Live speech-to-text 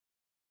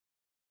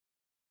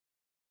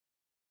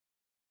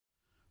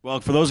Well,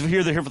 for those of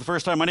you that are here for the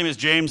first time, my name is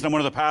James, and I'm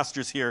one of the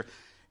pastors here.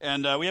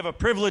 And we have a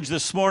privilege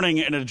this morning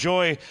and a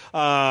joy.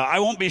 I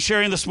won't be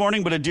sharing this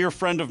morning, but a dear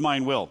friend of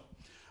mine will.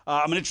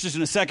 I'm going to introduce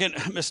in a second.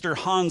 Mr.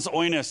 Hans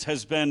Oines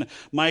has been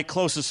my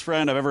closest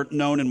friend I've ever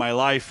known in my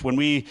life.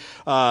 When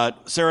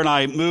Sarah and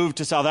I moved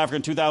to South Africa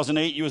in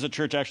 2008, you as a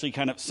church actually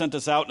kind of sent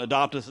us out and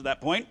adopted us at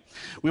that point.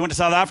 We went to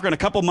South Africa, and a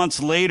couple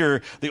months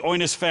later, the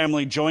Oines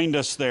family joined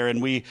us there,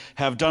 and we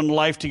have done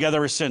life together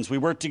ever since. We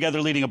worked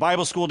together leading a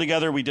Bible school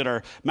together. We did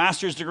our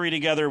master's degree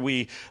together.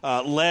 We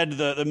led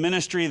the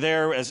ministry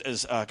there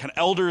as kind of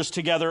elders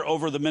together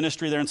over the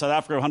ministry there in South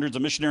Africa, hundreds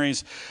of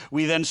missionaries.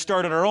 We then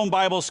started our own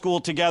Bible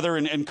school together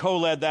and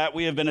co-led that.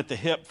 We have been at the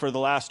hip for the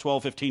last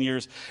 12, 15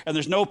 years, and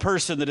there's no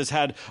person that has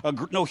had,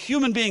 no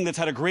human being that's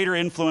had a greater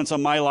influence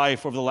on my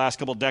life over the last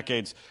couple of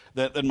decades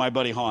than my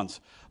buddy Hans.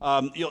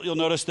 You'll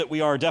notice that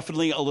we are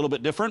definitely a little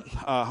bit different.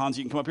 Hans,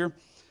 you can come up here.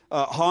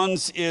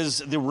 Hans is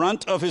the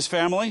runt of his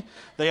family.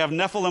 They have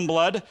Nephilim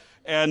blood,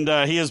 and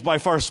he is by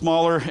far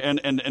smaller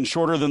and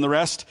shorter than the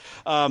rest.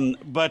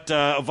 But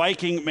a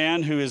Viking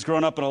man who has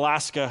grown up in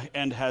Alaska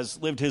and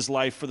has lived his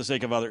life for the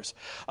sake of others.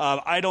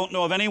 I don't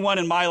know of anyone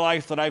in my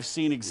life that I've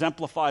seen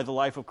exemplify the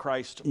life of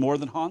Christ more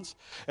than Hans.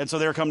 And so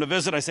they're come to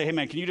visit. I say, hey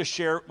man, can you just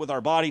share with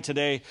our body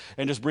today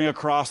and just bring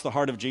across the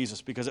heart of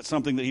Jesus, because it's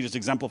something that he just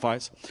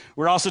exemplifies.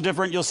 We're also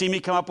different. You'll see me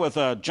come up with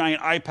a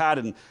giant iPad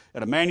and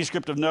a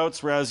manuscript of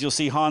notes, whereas you'll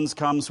see Hans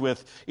comes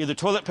with either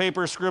toilet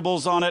paper,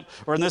 scribbles on it,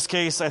 or in this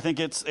case, I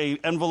think it's a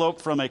envelope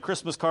from a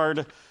Christmas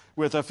card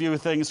with a few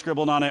things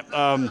scribbled on it.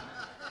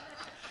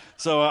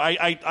 So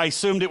I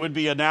assumed it would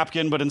be a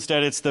napkin, but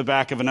instead it's the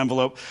back of an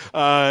envelope.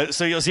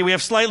 So you'll see we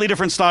have slightly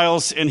different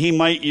styles, and he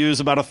might use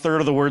about a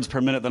third of the words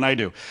per minute than I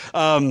do.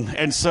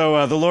 And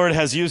so the Lord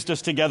has used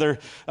us together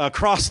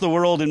across the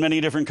world in many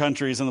different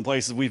countries and the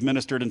places we've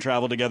ministered and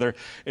traveled together.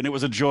 And it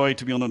was a joy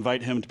to be able to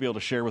invite him to be able to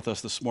share with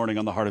us this morning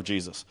on the heart of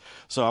Jesus.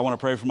 So I want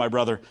to pray for my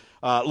brother.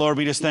 Lord,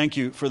 we just thank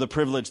you for the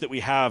privilege that we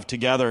have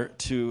together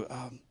to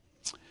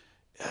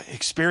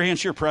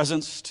experience your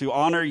presence, to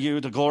honor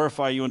you, to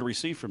glorify you, and to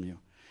receive from you.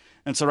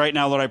 And so right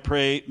now, Lord, I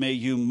pray, may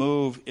you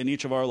move in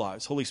each of our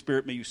lives. Holy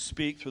Spirit, may you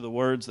speak through the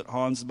words that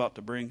Hans is about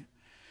to bring.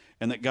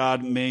 And that,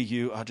 God, may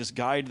you just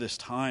guide this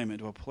time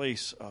into a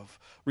place of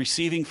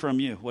receiving from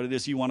you what it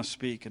is you want to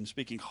speak, and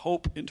speaking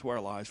hope into our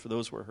lives for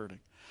those who are hurting.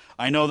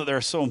 I know that there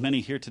are so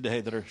many here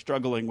today that are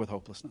struggling with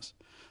hopelessness.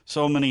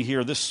 So many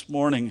here this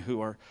morning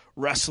who are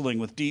wrestling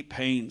with deep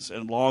pains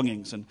and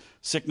longings and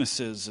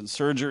sicknesses and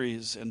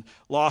surgeries and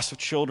loss of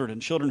children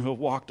and children who have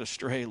walked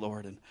astray,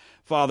 Lord. And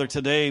Father,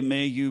 today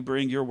may you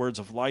bring your words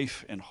of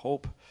life and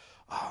hope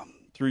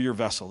through your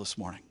vessel this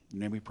morning. In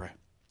your name we pray.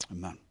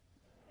 Amen.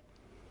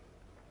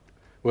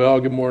 Well,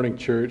 good morning,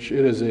 church.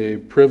 It is a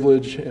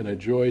privilege and a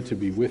joy to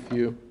be with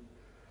you.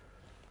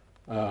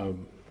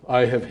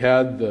 I have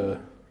had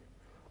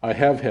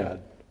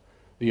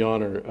the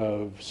honor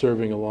of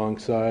serving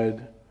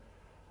alongside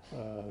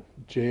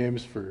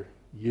James for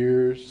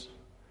years,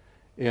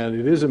 and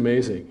it is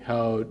amazing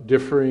how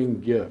differing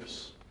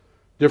gifts,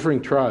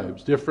 differing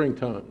tribes, differing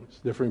tongues,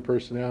 differing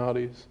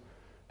personalities,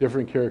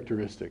 different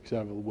characteristics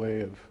have a way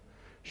of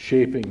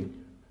shaping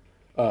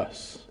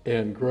us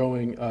and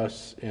growing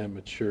us and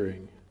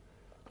maturing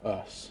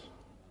us.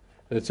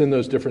 And it's in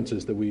those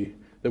differences that we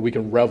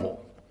can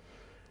revel,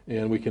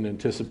 and we can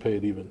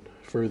anticipate even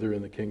further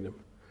in the kingdom.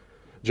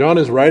 John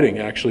is writing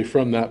actually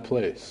from that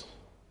place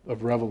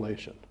of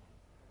revelation,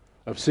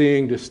 of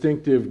seeing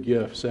distinctive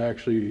gifts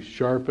actually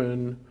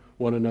sharpen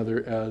one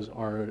another as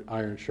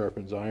iron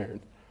sharpens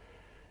iron.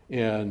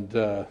 And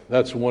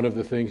that's one of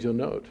the things you'll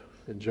note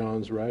in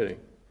John's writing.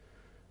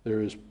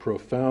 There is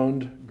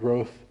profound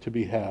growth to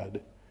be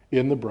had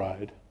in the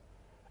bride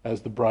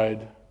as the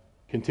bride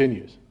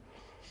continues.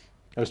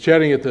 I was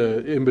chatting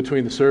in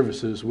between the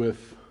services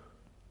with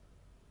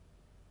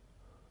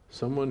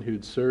someone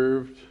who'd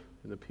served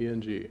in the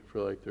PNG for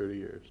like 30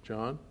 years.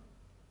 John?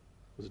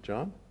 Was it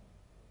John?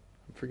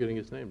 I'm forgetting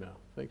his name now.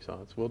 Thanks,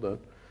 Hans. Well done.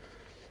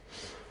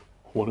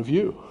 One of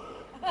you.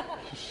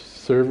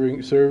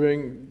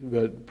 Serving,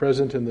 but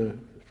present in the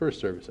first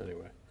service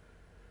anyway.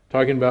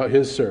 Talking about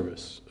his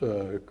service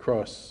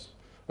across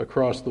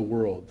the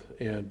world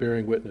and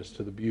bearing witness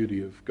to the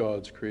beauty of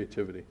God's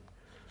creativity.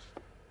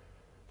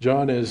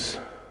 John is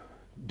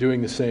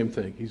doing the same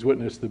thing. He's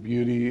witnessed the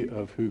beauty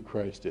of who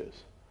Christ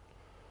is.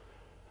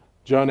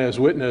 John has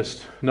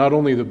witnessed not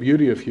only the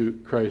beauty of who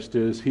Christ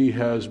is, he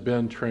has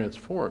been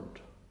transformed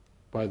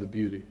by the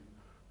beauty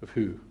of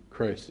who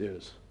Christ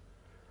is.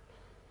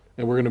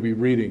 And we're going to be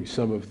reading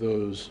some of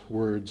those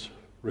words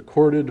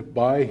recorded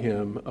by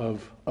him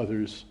of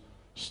others'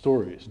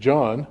 stories.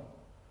 John,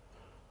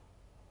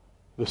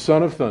 the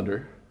son of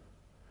thunder,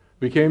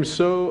 became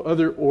so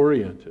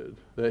other-oriented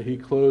that he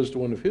closed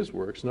one of his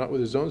works, not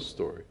with his own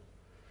story,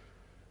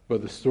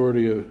 but the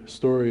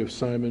story of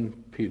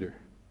Simon Peter.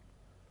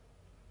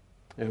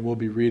 And we'll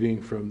be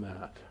reading from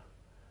that.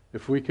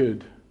 If we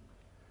could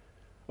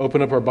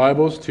open up our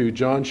Bibles to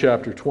John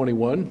chapter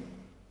 21.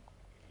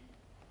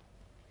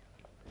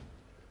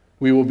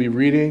 We will be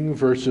reading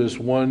verses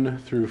 1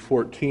 through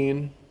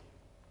 14.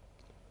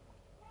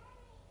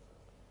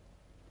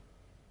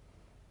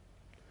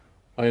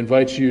 I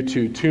invite you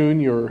to tune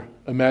your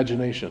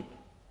imagination.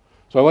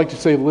 So I like to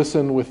say,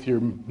 listen with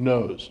your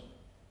nose.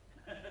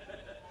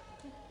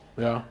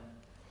 Yeah?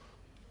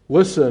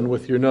 Listen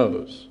with your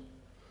nose.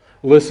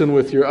 Listen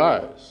with your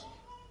eyes.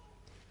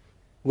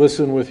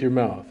 Listen with your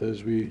mouth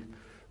as we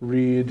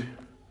read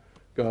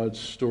God's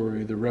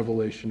story, the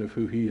revelation of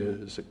who He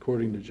is,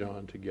 according to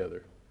John,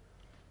 together.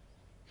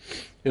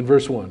 In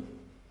verse 1.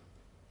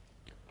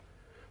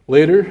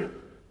 Later,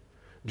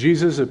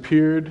 Jesus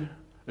appeared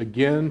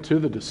again to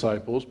the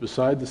disciples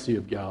beside the Sea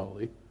of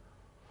Galilee,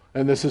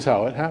 and this is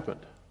how it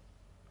happened.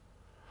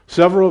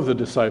 Several of the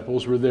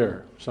disciples were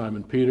there: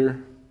 Simon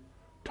Peter,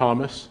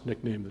 Thomas,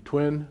 nicknamed the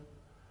twin,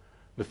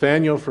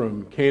 Nathanael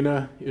from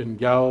Cana in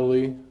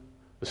Galilee,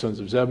 the sons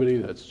of Zebedee,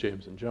 that's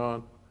James and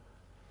John,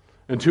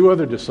 and two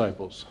other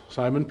disciples.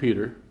 Simon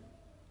Peter,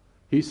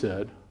 he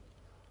said,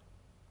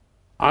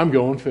 I'm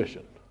going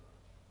fishing.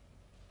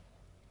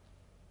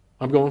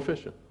 I'm going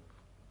fishing.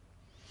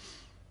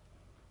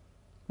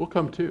 We'll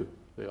come too,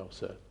 they all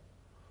said.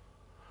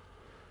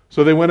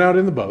 So they went out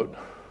in the boat,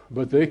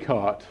 but they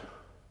caught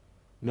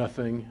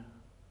nothing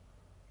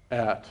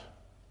at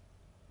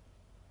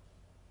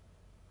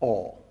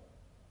all.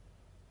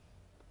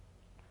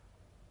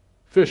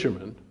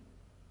 Fishermen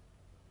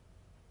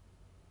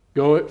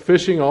go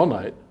fishing all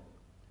night,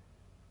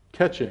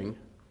 catching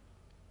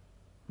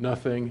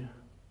nothing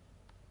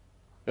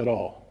at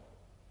all.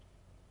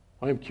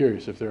 I am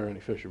curious if there are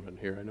any fishermen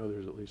here. I know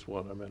there's at least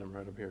one. I met him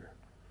right up here.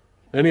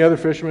 Any other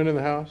fishermen in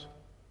the house?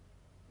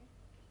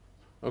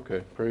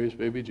 Okay, praise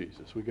baby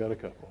Jesus. We got a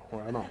couple.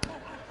 Right on.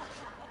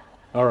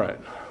 All right,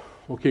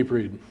 we'll keep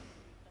reading.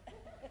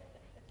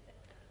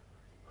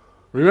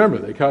 Remember,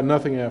 they caught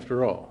nothing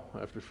after all,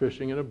 after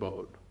fishing in a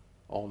boat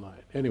all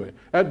night. Anyway,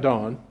 at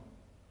dawn,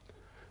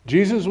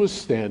 Jesus was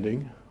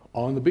standing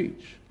on the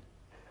beach.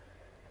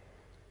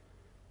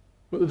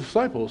 But the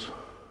disciples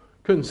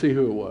couldn't see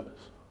who it was.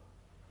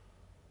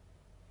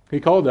 He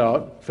called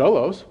out,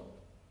 fellows,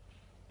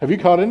 have you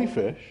caught any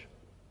fish?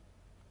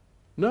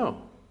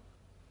 No.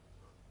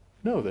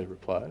 No, they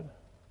replied.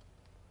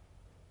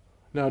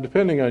 Now,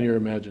 depending on your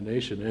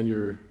imagination and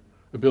your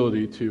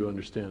ability to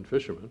understand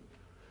fishermen,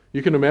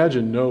 you can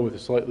imagine no with a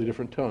slightly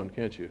different tone,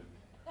 can't you?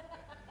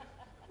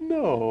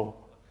 No.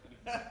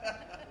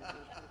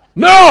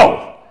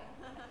 No!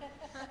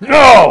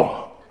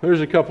 No!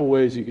 There's a couple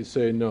ways you could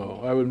say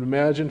no. I would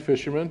imagine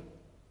fishermen.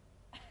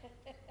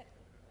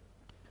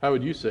 How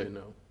would you say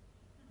no?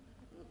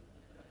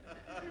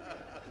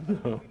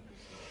 No.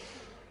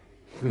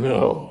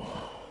 No.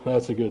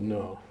 That's a good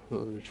no.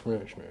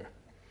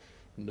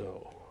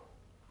 No.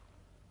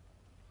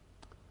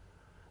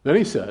 Then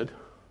he said,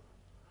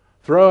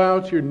 throw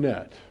out your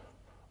net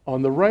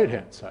on the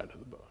right-hand side of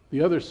the boat,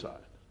 the other side,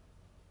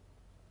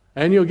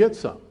 and you'll get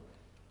some.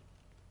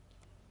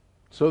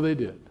 So they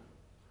did.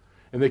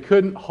 And they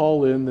couldn't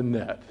haul in the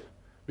net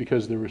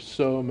because there were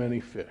so many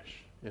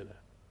fish in it.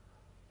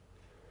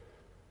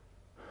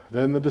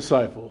 Then the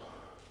disciple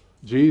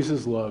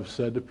Jesus loved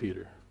said to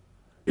Peter,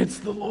 it's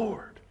the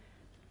Lord.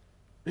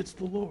 It's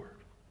the Lord.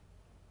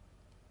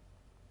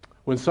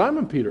 When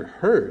Simon Peter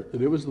heard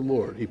that it was the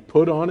Lord, he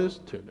put on his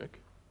tunic,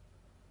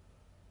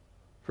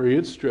 for he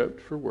had stripped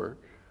for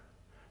work,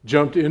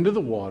 jumped into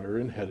the water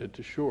and headed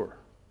to shore.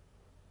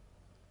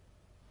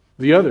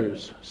 The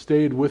others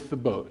stayed with the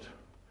boat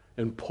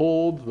and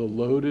pulled the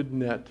loaded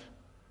net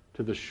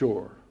to the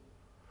shore,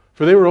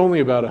 for they were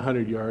only about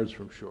 100 yards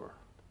from shore.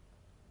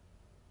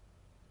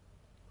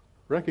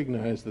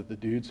 Recognize that the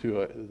dude who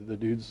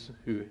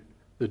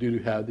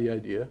had the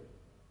idea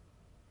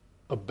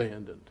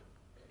abandoned,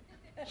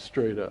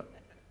 straight up,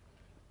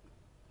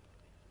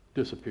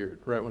 disappeared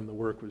right when the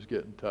work was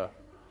getting tough.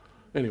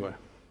 Anyway,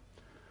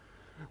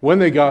 when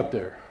they got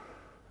there,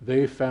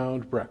 they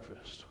found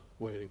breakfast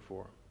waiting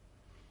for them.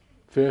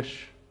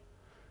 Fish,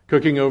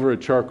 cooking over a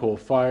charcoal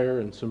fire,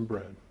 and some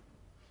bread.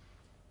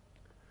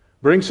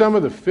 Bring some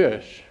of the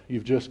fish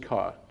you've just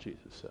caught,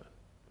 Jesus said.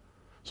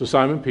 So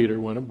Simon Peter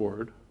went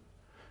aboard,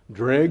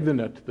 dragged the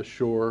net to the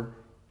shore.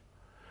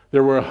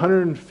 There were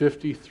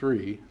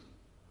 153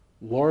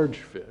 large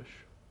fish,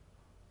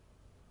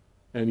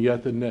 and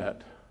yet the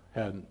net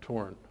hadn't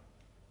torn.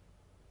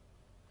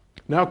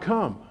 Now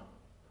come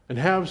and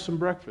have some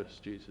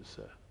breakfast, Jesus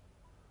said.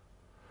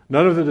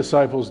 None of the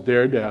disciples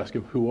dared to ask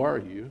him, who are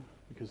you?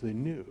 Because they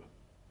knew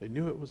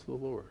it was the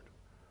Lord.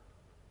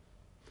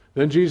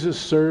 Then Jesus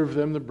served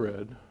them the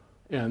bread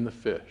and the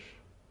fish.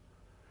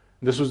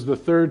 This was the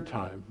third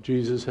time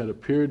Jesus had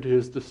appeared to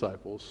his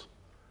disciples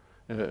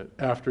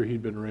after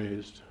he'd been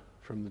raised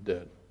from the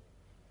dead.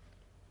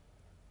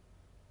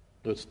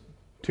 Let's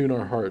tune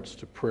our hearts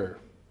to prayer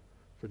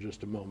for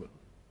just a moment.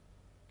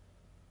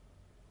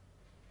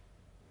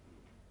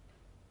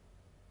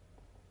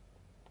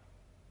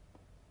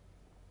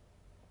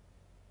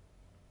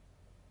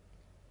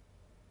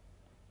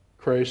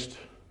 Christ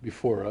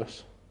before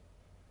us,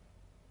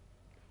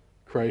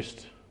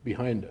 Christ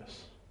behind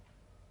us,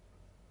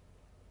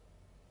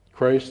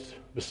 Christ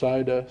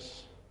beside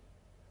us,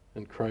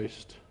 and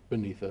Christ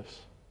beneath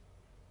us,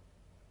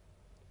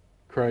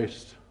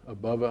 Christ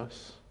above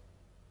us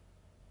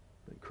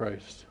and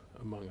Christ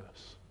among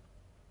us.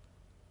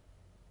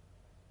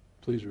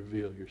 Please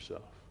reveal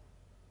yourself.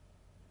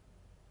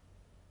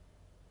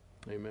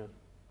 Amen.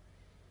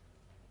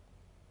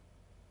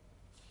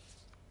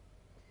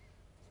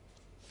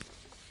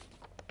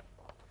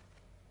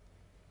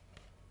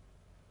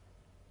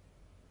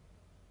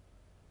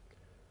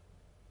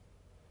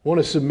 I want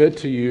to submit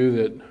to you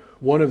that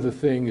one of the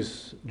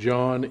things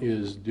John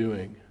is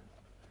doing,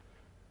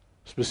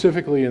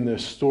 specifically in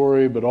this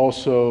story, but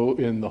also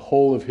in the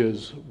whole of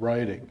his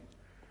writing,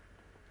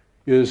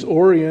 is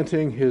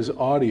orienting his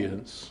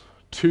audience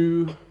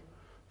to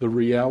the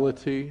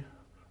reality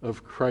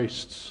of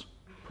Christ's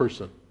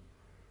person.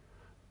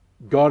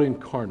 God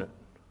incarnate,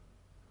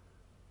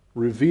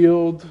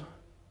 revealed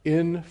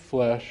in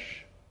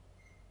flesh,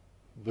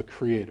 the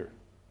Creator.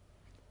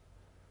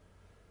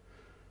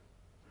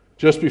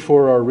 Just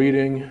before our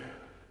reading,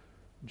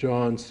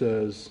 John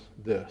says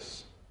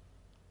this: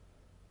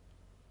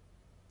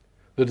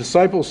 the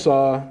disciples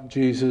saw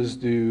Jesus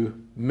do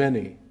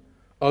many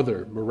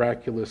other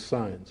miraculous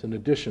signs in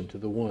addition to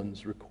the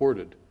ones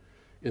recorded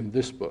in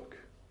this book.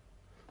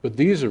 But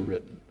these are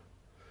written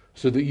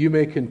so that you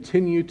may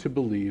continue to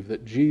believe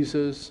that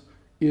Jesus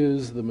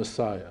is the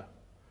Messiah,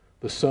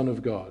 the Son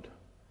of God,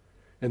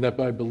 and that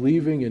by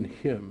believing in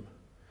him,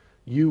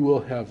 you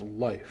will have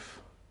life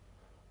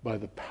by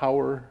the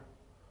power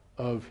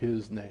of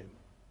his name.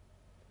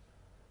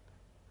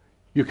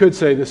 You could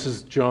say this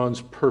is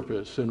John's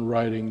purpose in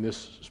writing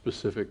this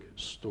specific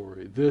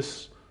story,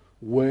 this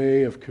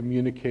way of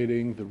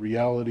communicating the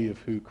reality of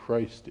who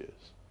Christ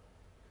is.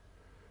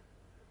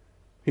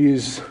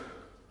 He's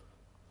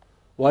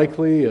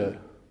likely a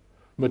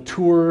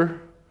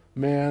mature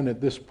man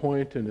at this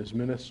point in his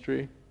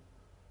ministry.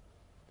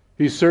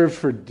 He served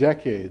for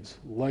decades,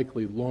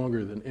 likely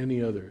longer than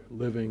any other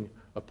living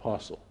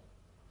apostle.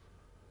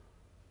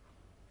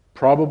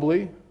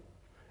 Probably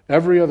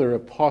every other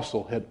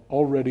apostle had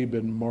already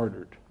been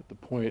martyred at the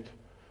point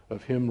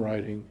of him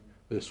writing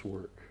this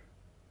work.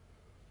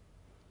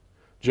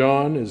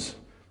 John is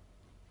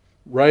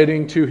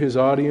writing to his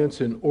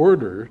audience in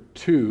order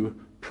to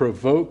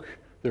provoke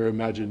their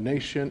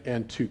imagination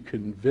and to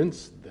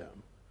convince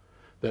them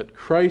that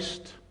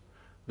Christ,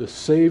 the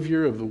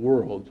Savior of the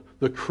world,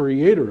 the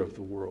Creator of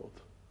the world,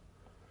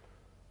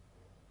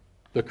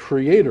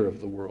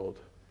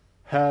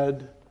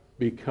 had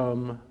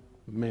become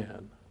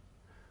man,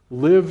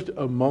 lived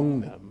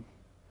among them,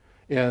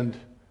 and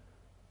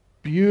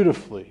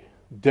beautifully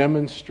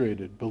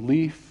demonstrated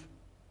belief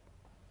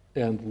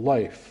and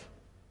life.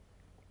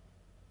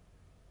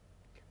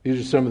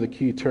 These are some of the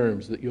key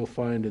terms that you'll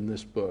find in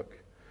this book.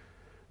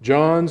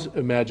 John's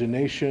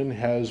imagination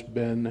has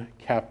been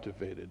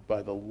captivated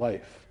by the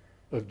life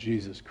of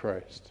Jesus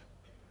Christ.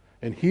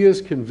 And he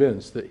is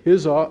convinced that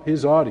his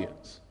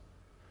audience,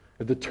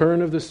 at the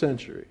turn of the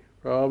century,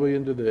 probably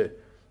into the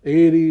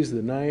 80s,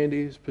 the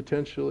 90s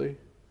potentially,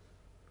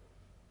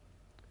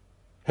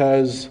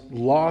 has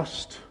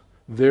lost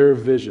their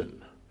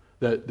vision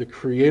that the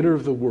Creator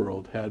of the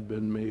world had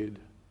been made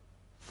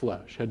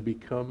flesh, had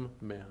become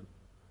man.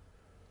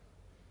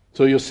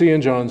 So you'll see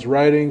in John's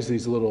writings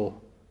these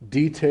little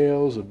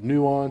details of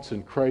nuance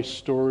in Christ's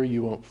story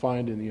you won't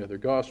find in the other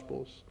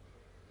Gospels.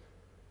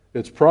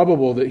 It's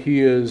probable that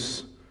he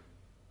is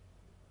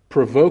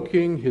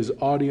provoking his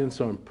audience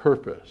on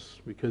purpose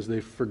because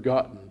they've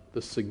forgotten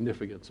the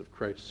significance of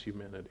Christ's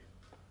humanity.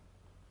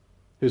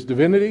 His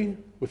divinity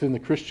within the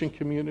Christian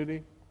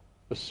community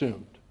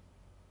assumed.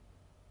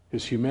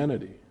 His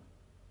humanity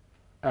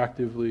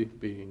actively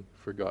being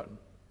forgotten.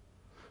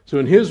 So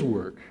in his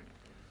work,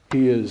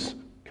 he is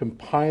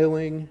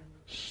compiling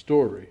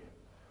story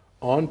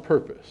on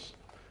purpose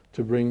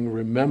to bring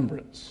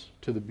remembrance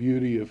to the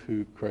beauty of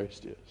who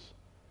Christ is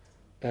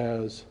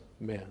as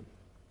man.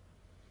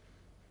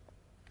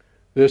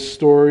 This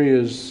story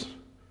is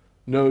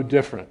no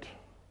different.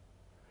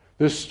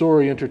 This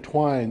story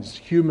intertwines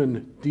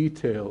human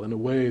detail in a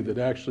way that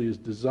actually is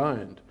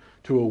designed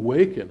to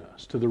awaken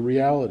us to the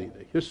reality,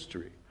 the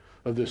history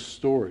of this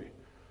story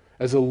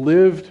as a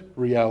lived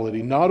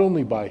reality, not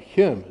only by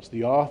him as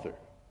the author,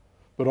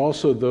 but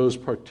also those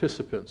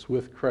participants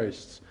with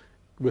Christ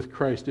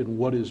in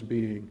what is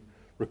being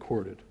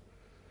recorded.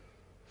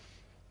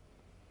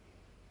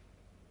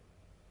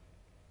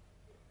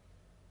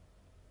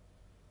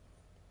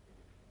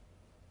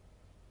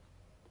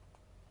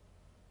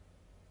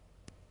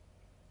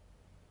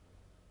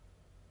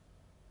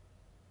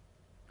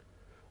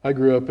 I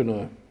grew up in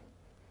a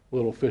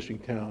little fishing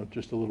town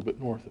just a little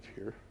bit north of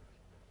here,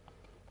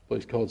 a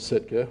place called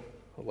Sitka,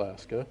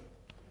 Alaska.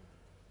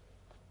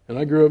 And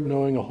I grew up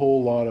knowing a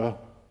whole lot of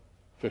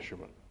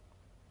fishermen.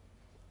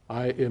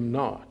 I am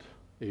not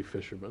a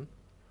fisherman,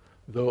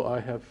 though I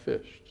have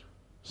fished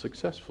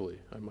successfully,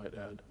 I might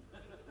add.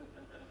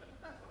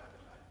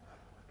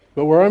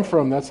 But where I'm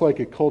from, that's like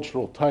a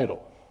cultural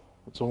title.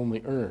 It's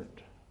only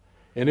earned.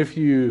 And if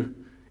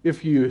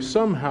you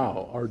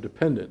somehow are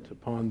dependent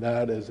upon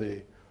that as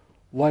a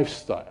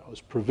lifestyle, as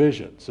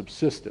provision,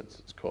 subsistence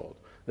it's called,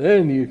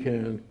 then you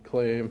can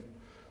claim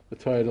the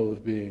title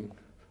of being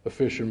a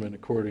fisherman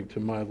according to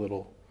my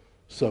little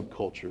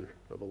subculture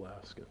of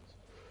Alaskans?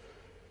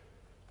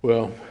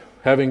 Well,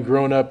 having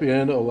grown up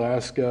in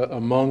Alaska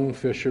among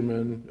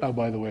fishermen, oh,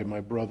 by the way,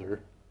 my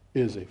brother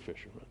is a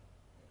fisherman,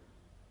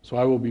 so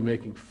I will be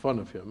making fun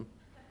of him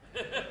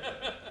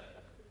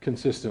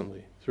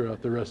consistently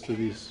throughout the rest of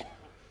these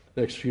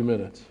next few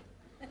minutes.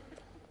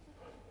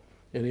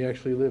 And he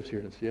actually lives here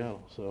in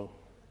Seattle, so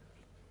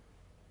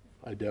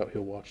I doubt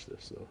he'll watch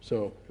this, though.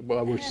 So,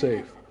 well, we're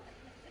safe.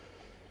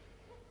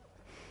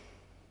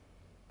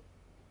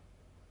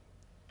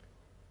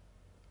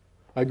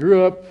 I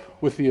grew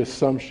up with the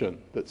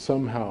assumption that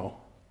somehow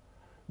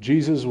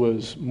Jesus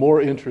was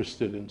more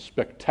interested in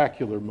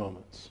spectacular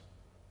moments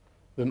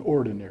than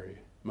ordinary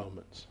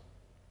moments.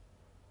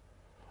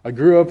 I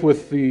grew up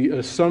with the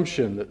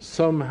assumption that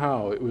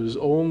somehow it was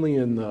only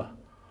in the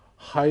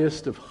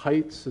highest of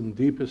heights and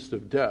deepest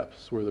of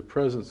depths where the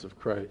presence of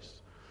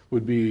Christ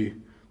would be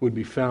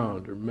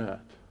found or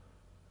met.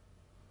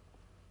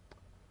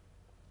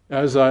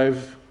 As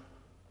I've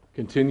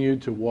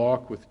continued to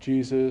walk with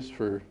Jesus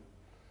for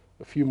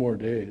a few more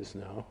days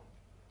now,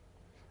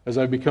 as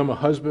I've become a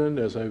husband,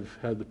 as I've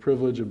had the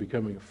privilege of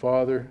becoming a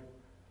father,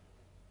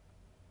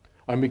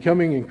 I'm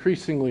becoming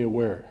increasingly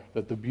aware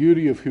that the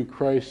beauty of who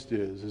Christ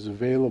is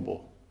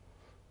available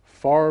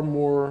far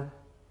more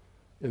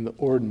in the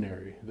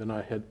ordinary than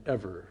I had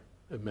ever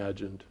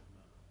imagined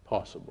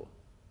possible.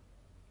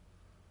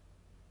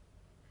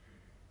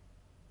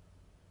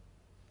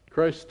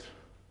 Christ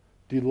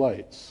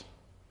delights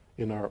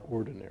in our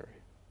ordinary.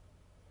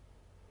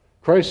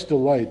 Christ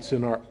delights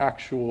in our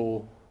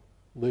actual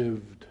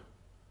lived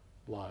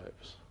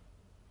lives.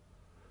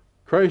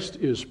 Christ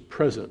is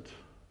present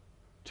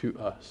to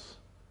us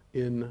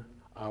in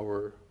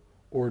our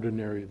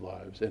ordinary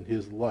lives, and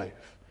his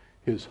life,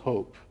 his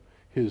hope,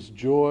 his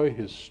joy,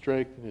 his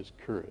strength, and his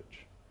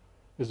courage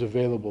is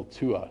available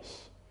to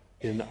us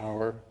in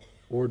our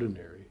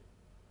ordinary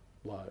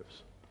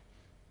lives.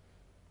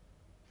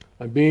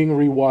 I'm being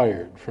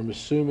rewired from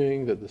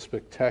assuming that the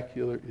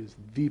spectacular is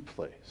the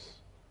place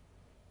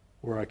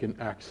where I can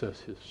access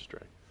his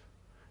strength.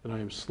 And I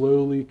am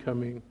slowly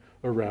coming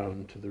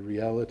around to the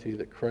reality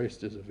that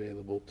Christ is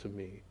available to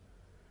me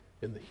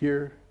in the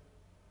here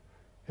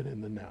and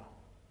in the now.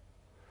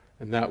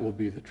 And that will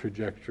be the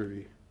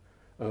trajectory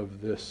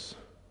of this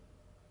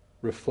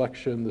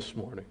reflection this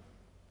morning.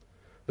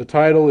 The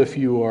title, if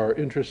you are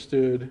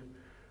interested,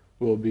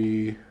 will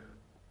be...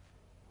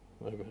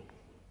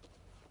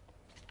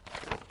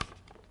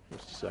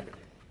 Just a second.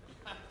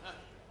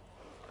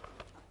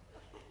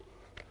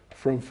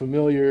 From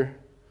familiar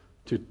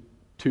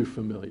to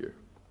familiar.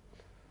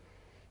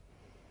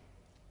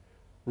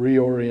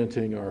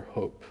 Reorienting our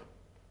hope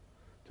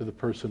to the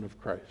person of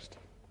Christ.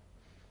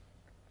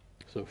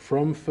 So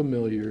from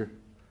familiar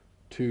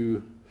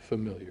to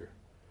familiar.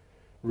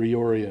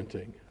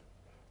 Reorienting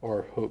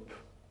our hope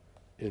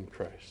in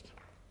Christ.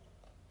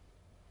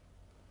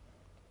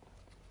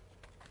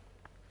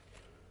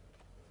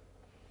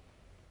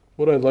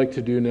 What I'd like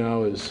to do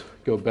now is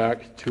go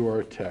back to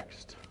our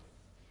text.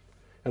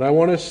 And I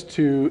want us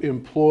to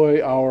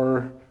employ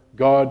our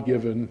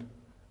God-given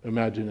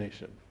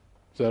imagination.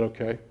 Is that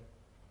okay?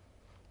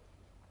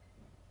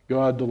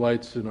 God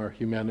delights in our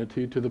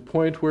humanity to the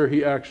point where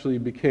he actually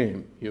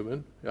became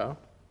human. Yeah?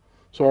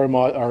 So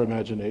our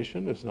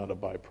imagination is not a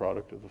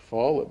byproduct of the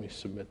fall. Let me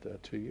submit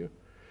that to you.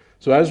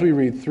 So as we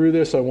read through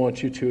this, I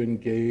want you to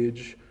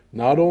engage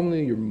not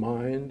only your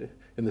mind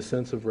in the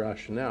sense of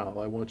rationale,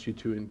 I want you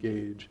to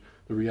engage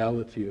the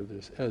reality of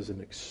this as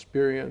an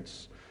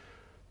experience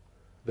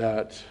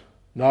that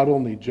not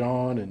only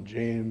John and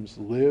James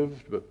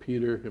lived, but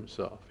Peter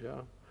himself,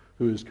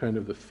 who is kind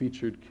of the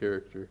featured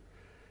character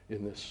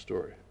in this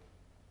story.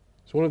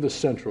 It's one of the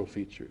central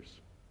features.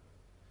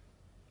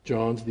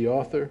 John's the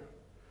author,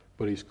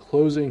 but he's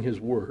closing his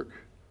work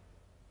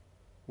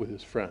with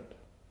his friend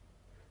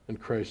and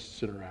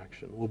Christ's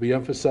interaction. We'll be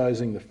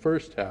emphasizing the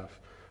first half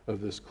of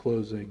this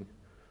closing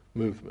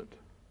movement.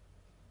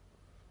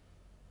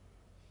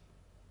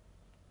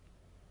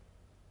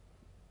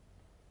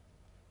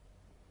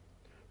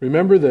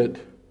 Remember that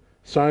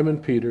Simon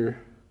Peter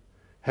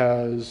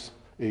has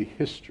a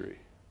history.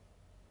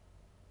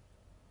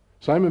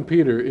 Simon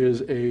Peter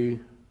is a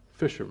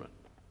fisherman.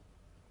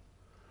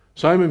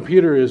 Simon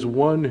Peter is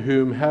one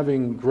whom,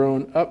 having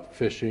grown up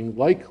fishing,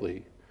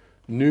 likely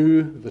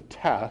knew the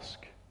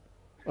task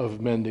of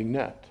mending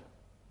net,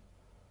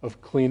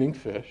 of cleaning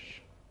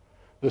fish.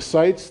 The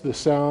sights, the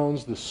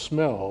sounds, the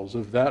smells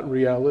of that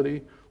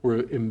reality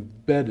were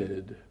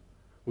embedded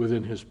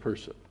within his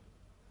person,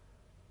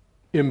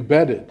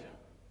 embedded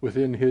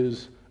within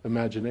his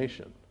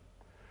imagination,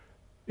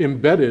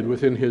 embedded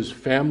within his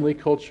family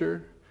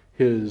culture,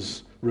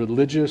 his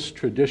religious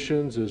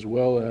traditions, as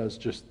well as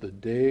just the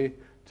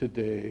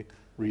day-to-day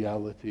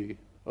reality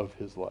of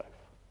his life.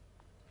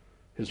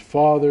 His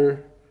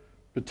father,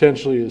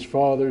 potentially his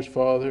father's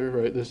father,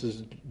 right? This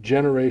is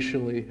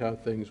generationally how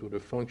things would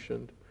have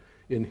functioned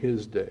in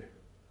his day.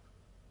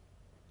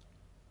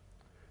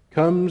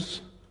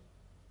 Comes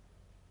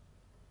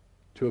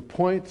to a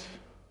point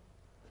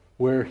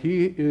where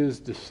he is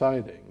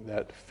deciding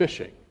that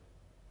fishing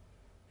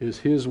is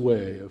his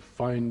way of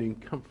finding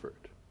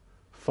comfort,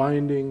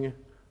 finding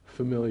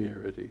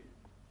familiarity,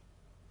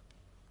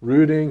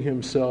 rooting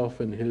himself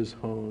in his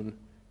own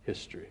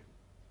history.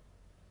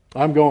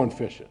 I'm going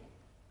fishing.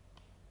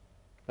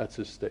 That's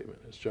his statement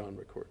as John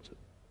records it.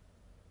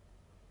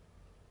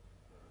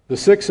 The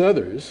 6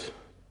 others,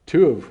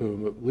 2 of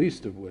whom, at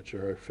least of which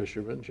are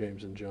fishermen,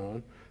 James and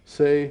John,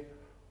 say,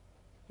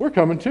 we're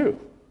coming too.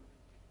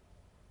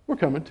 We're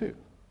coming too.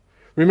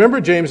 Remember,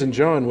 James and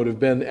John would have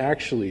been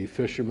actually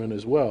fishermen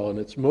as well, and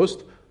it's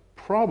most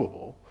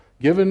probable,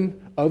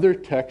 given other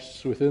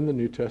texts within the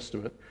New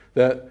Testament,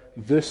 that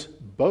this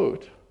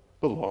boat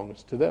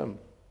belongs to them.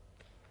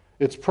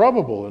 It's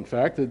probable, in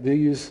fact, that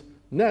these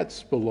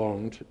nets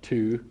belonged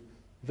to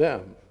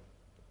them,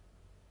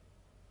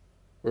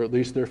 or at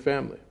least their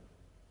family.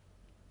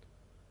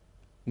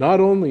 Not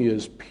only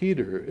is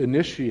Peter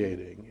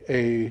initiating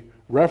a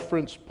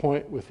reference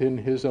point within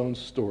his own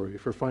story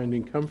for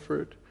finding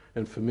comfort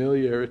and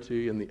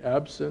familiarity in the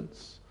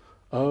absence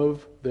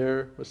of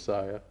their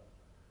Messiah,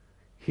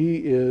 he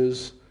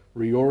is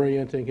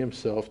reorienting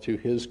himself to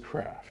his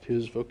craft,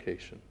 his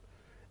vocation,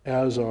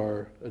 as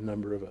are a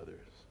number of others.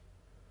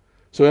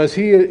 So as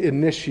he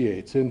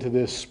initiates into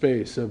this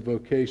space of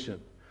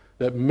vocation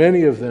that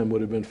many of them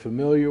would have been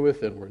familiar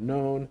with and were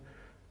known,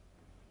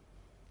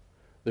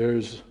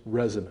 there's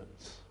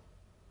resonance.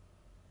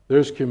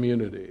 There's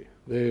community.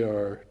 They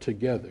are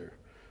together,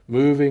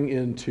 moving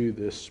into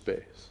this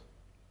space.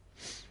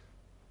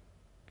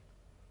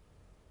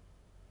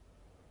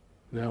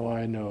 Now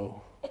I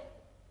know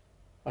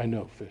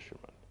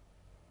fishermen.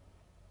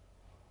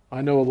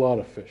 I know a lot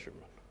of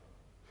fishermen.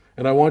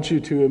 And I want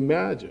you to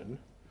imagine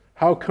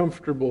how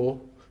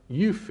comfortable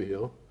you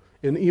feel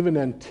in even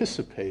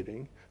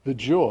anticipating the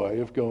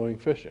joy of going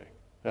fishing.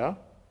 Yeah?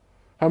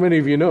 How many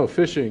of you know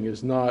fishing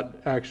is not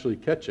actually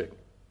catching?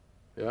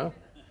 Yeah?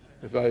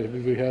 Have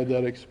you had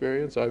that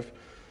experience?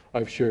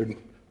 I've shared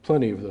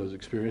plenty of those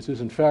experiences.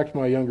 In fact,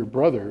 my younger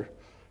brother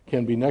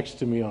can be next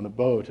to me on a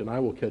boat, and I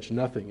will catch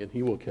nothing, and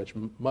he will catch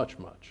much.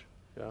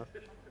 Yeah?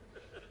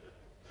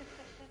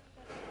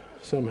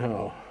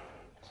 Somehow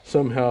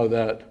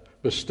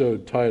that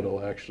bestowed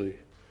title actually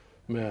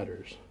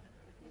matters.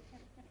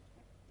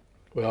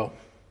 Well,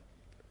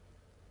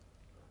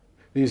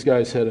 these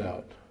guys head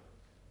out,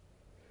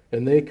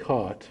 and they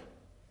caught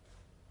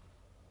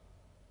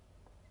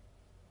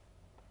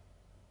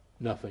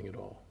nothing at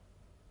all.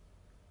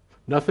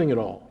 Nothing at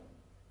all.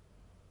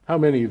 How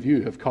many of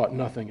you have caught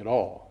nothing at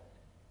all?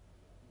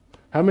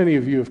 How many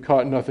of you have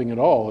caught nothing at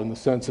all in the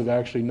sense of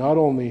actually not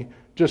only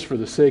just for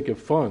the sake of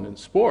fun and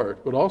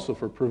sport, but also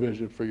for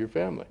provision for your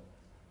family?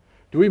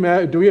 Do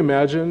we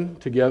imagine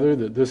together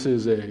that this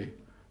is a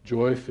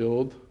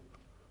joy-filled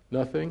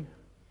nothing?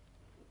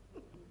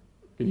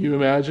 Can you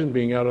imagine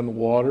being out on the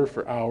water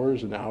for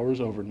hours and hours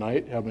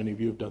overnight? How many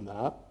of you have done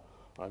that?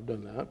 I've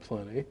done that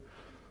plenty.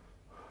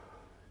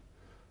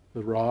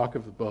 The rock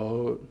of the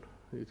boat,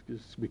 it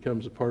just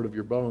becomes a part of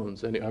your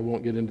bones. And I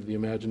won't get into the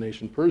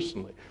imagination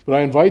personally, but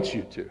I invite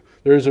you to.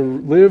 There's a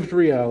lived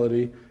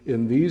reality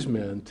in these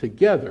men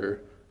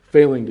together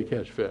failing to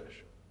catch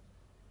fish.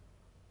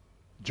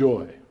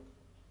 Joy,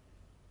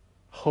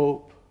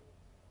 hope,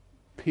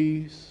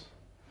 peace.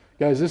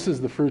 Guys, this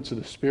is the fruits of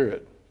the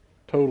Spirit,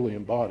 totally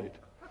embodied.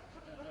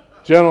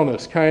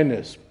 Gentleness,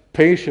 kindness,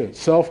 patience,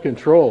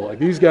 self-control. Like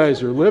these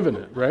guys are living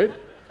it, right?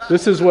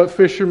 This is what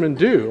fishermen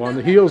do on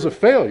the heels of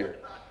failure,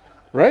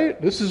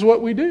 right? This is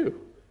what we do.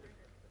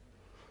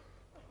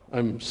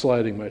 I'm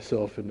sliding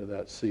myself into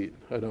that seat.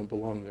 I don't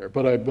belong there.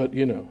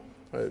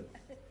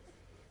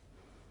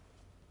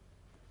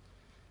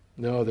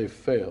 No, they've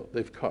failed.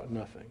 They've caught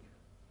nothing.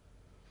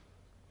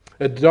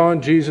 At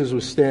dawn, Jesus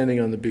was standing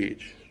on the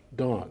beach.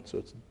 Dawn,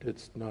 so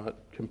it's not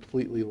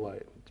completely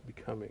light. It's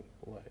becoming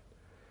light.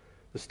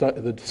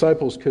 The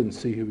disciples couldn't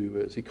see who he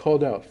was. He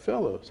called out,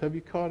 "Fellows, have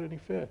you caught any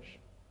fish?"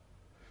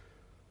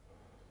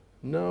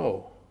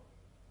 "No,"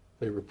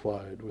 they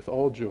replied with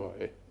all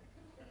joy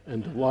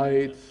and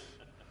delight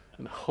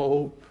and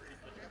hope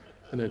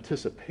and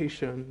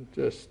anticipation,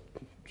 just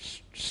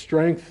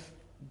strength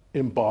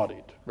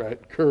embodied,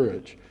 right?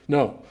 Courage.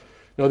 No,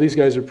 these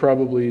guys are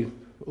probably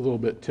a little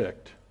bit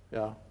ticked,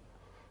 yeah?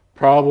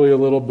 Probably a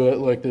little bit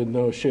like the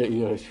no shit,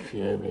 yeah,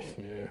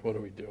 what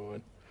are we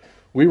doing?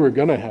 We were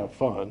going to have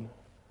fun.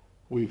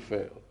 We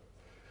failed.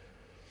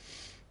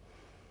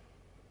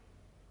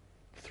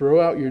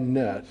 Throw out your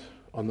net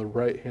on the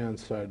right-hand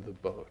side of the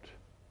boat,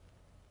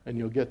 and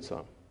you'll get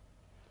some.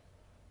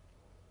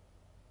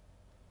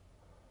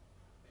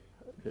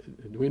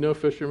 Do we know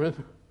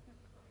fishermen?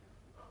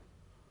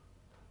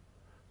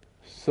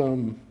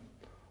 Some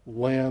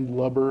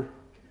landlubber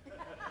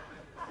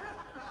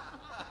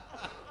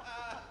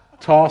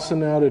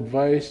tossing out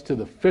advice to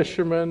the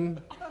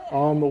fishermen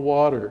on the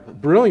water.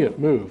 Brilliant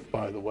move,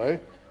 by the way.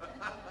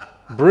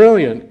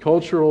 Brilliant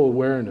cultural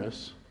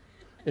awareness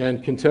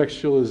and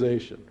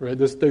contextualization, right?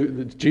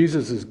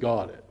 Jesus has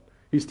got it.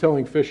 He's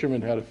telling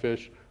fishermen how to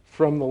fish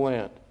from the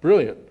land.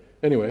 Brilliant.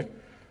 Anyway,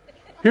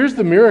 Here's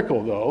the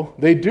miracle, though.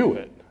 They do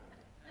it.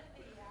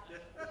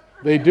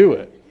 They do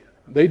it.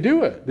 They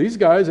do it. These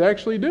guys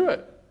actually do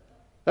it.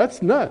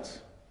 That's nuts,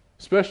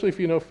 especially if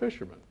you know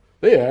fishermen.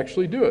 They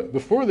actually do it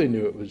before they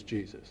knew it was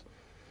Jesus.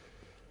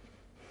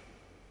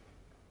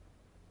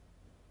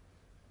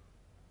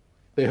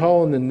 They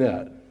haul in the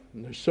net,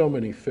 and there's so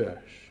many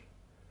fish,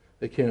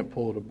 they can't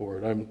pull it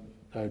aboard.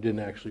 I didn't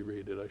actually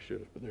read it. I should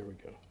have, but there we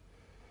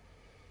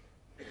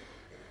go.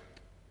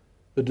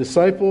 The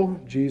disciple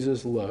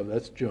Jesus loved,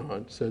 that's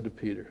John, said to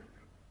Peter,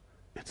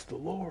 "It's the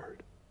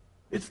Lord.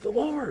 It's the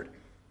Lord."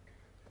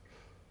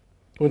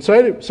 When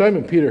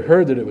Simon Peter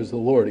heard that it was the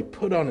Lord, he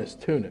put on his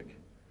tunic,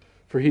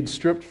 for he'd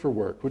stripped for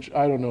work, which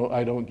I don't know,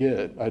 I don't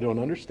get. I don't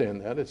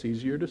understand that. It's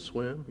easier to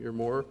swim. You're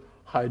more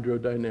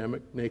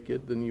hydrodynamic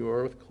naked than you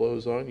are with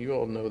clothes on. You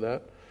all know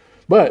that.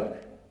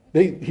 But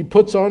he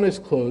puts on his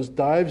clothes,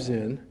 dives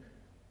in,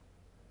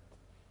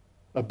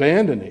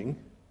 abandoning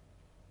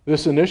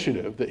this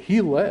initiative that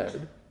he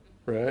led,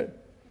 right?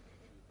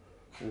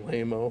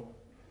 Lame-o.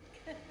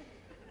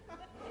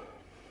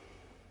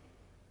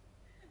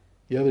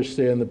 The others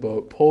stay on the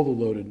boat, pull the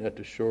loaded net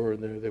to shore,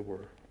 and there they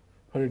were,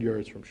 100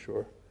 yards from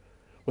shore.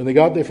 When they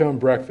got, they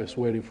found breakfast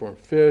waiting for them,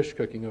 fish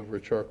cooking over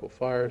a charcoal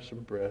fire, some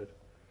bread.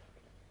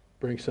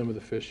 Bring some of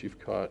the fish you've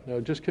caught.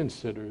 Now just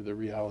consider the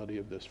reality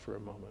of this for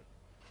a moment.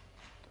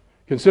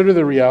 Consider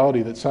the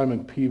reality that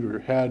Simon Peter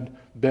had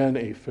been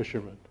a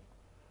fisherman.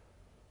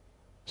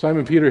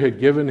 Simon Peter had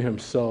given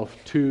himself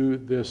to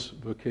this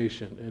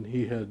vocation, and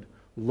he had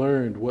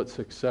learned what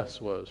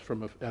success was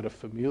at a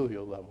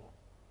familial level,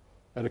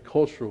 at a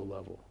cultural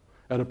level,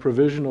 at a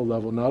provisional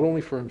level, not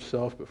only for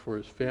himself but for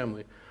his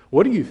family.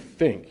 What do you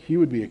think he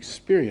would be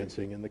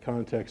experiencing in the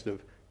context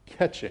of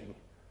catching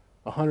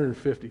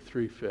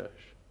 153 fish?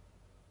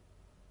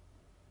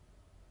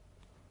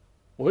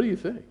 What do you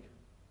think?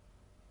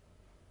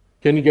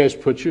 Can you guys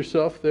put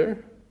yourself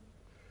there?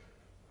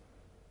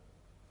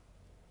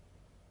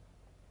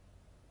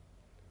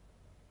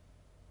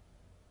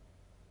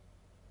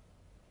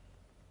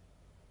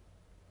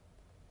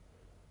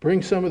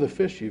 Bring some of the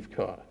fish you've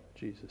caught,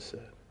 Jesus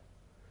said.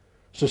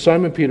 So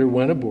Simon Peter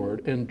went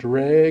aboard and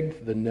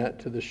dragged the net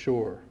to the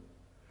shore.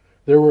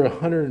 There were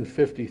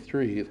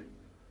 153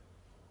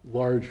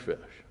 large fish.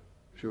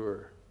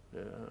 Sure,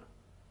 yeah.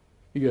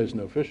 You guys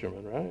know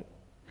fishermen, right?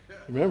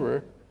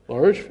 Remember,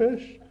 large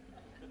fish?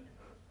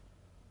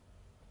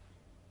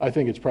 I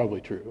think it's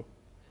probably true.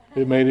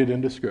 It made it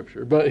into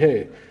Scripture. But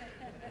hey,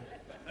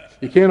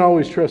 you can't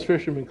always trust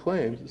fishermen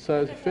claims the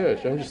size of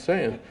fish. I'm just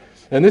saying.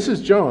 And this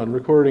is John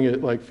recording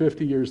it like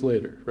 50 years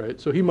later, right?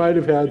 So he might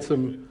have had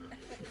some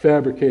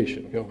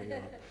fabrication going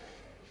on.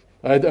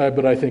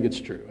 But I think it's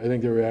true. I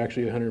think there were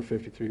actually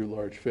 153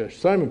 large fish.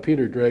 Simon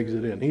Peter drags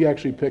it in. He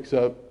actually picks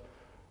up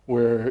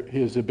where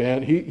his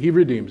he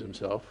redeems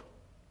himself.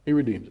 He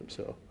redeems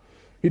himself.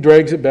 He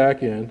drags it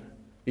back in,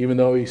 even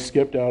though he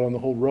skipped out on the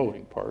whole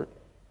rowing part.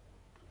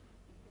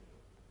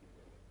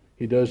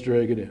 He does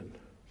drag it in.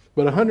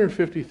 But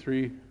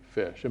 153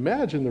 fish.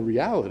 Imagine the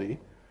reality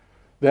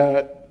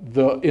that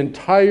the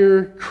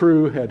entire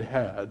crew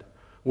had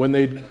when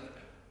they'd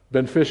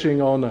been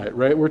fishing all night,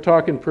 right? We're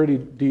talking pretty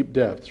deep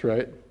depths,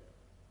 right?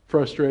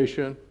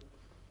 Frustration,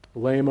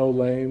 lame-o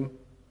lame,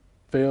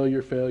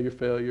 failure,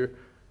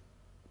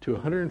 to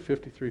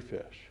 153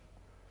 fish.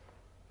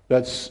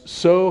 That's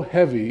so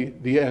heavy,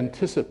 the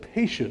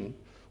anticipation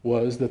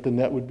was that the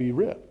net would be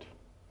ripped.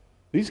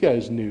 These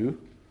guys knew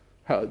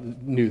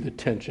the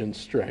tension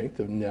strength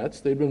of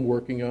nets. They'd been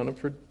working on them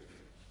for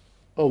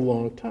a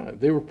long time.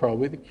 They were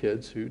probably the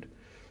kids who'd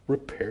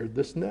repaired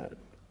this net.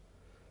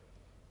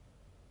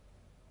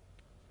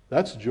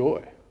 That's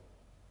joy.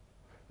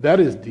 That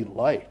is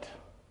delight.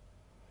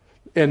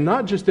 And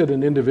not just at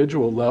an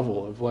individual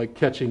level of like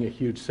catching a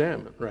huge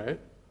salmon, right?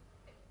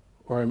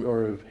 Or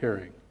of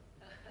herring.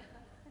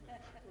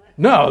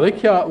 No, they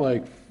caught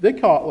like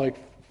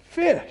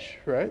fish,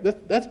 right?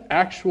 That's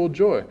actual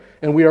joy.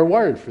 And we are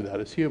wired for that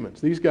as humans.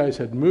 These guys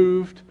had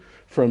moved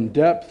from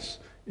depths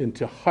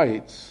into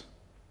heights,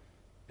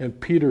 and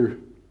Peter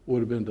would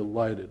have been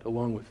delighted,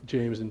 along with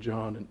James and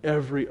John and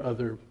every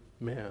other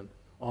man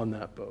on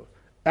that boat.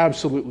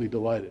 Absolutely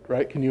delighted,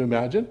 right? Can you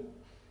imagine?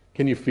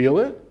 Can you feel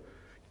it?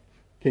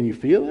 Can you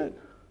feel it?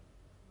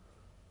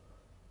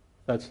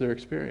 That's their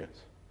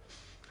experience.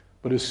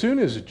 But as soon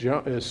as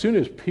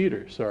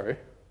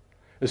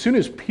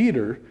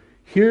Peter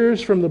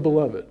hears from the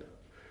beloved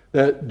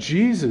that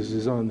Jesus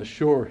is on the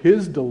shore,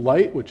 his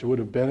delight, which would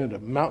have been at a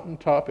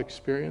mountaintop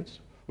experience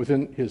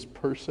within his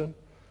person,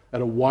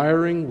 at a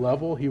wiring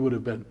level, he would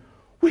have been,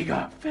 we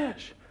got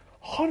fish,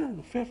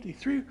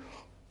 153,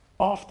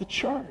 off the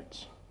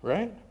charts,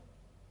 right?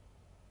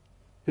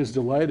 His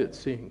delight at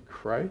seeing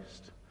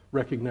Christ,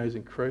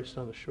 recognizing Christ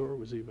on the shore,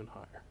 was even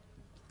higher,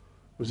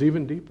 was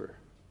even deeper.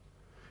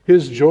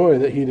 His joy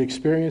that he'd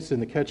experienced in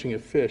the catching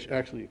of fish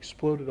actually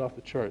exploded off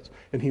the charts,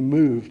 and he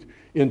moved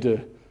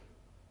into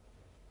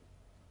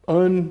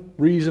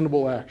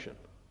unreasonable action.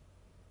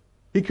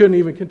 He couldn't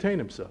even contain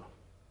himself.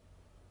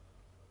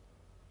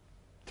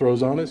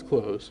 Throws on his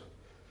clothes,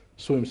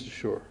 swims to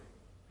shore.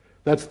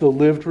 That's the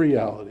lived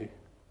reality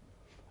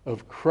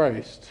of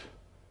Christ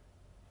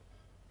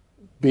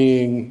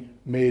being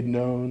made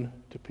known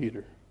to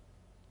Peter.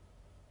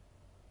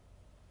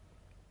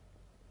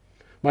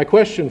 My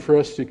question for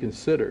us to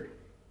consider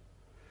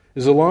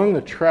is, along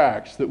the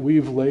tracks that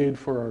we've laid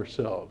for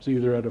ourselves,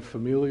 either at a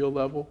familial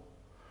level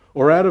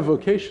or at a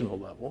vocational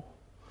level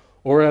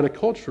or at a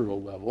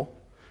cultural level,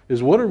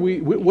 is what are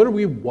we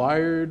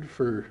wired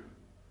for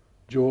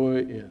joy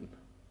in?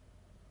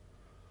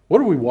 What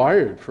are we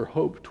wired for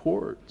hope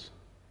towards?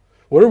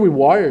 What are we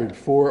wired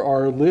for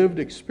our lived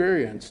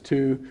experience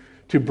to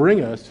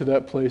bring us to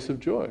that place of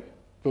joy,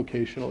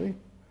 vocationally,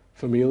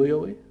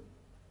 familially,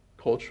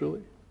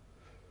 culturally?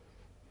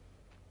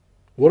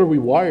 What are we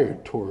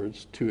wired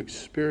towards to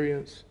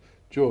experience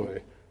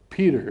joy?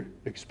 Peter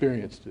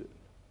experienced it.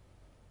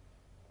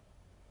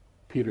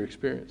 Peter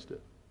experienced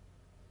it.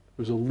 It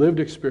was a lived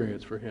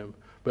experience for him,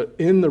 but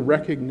in the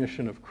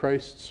recognition of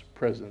Christ's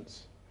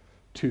presence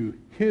to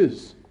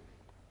his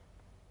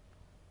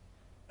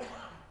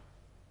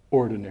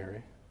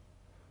ordinary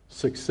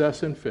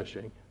success in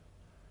fishing,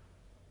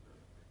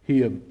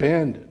 he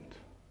abandoned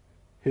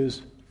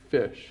his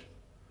fish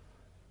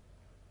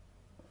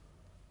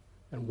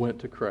and went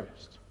to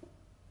Christ.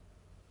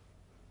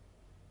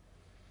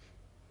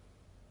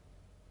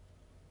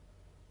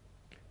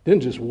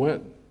 Didn't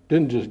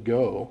just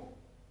go.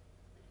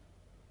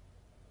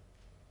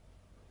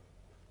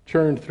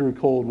 Churned through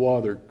cold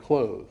water,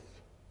 clothed,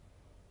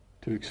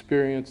 to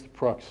experience the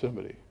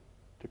proximity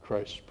to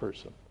Christ's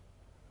person.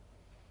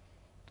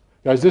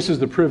 Guys, this is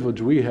the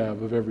privilege we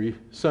have of every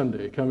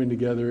Sunday, coming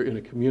together in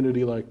a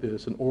community like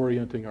this and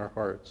orienting our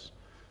hearts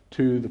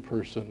to the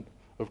person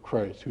of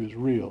Christ, who is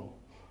real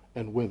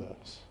and with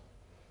us.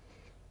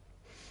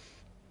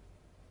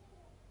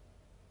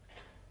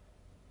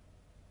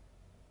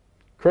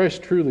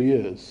 Christ truly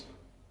is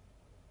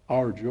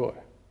our joy.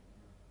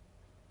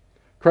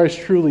 Christ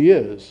truly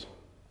is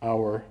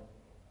our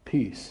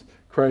peace.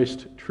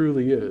 Christ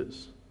truly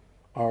is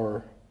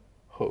our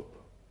hope.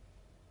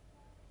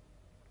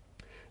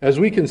 As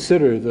we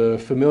consider the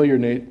familiar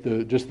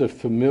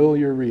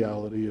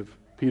reality of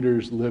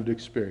Peter's lived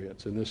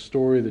experience in this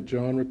story that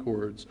John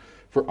records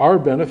for our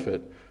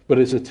benefit, but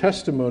as a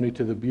testimony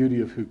to the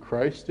beauty of who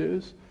Christ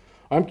is,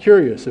 I'm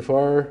curious if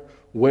our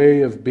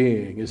way of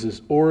being is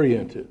as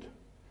oriented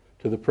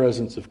to the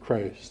presence of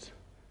Christ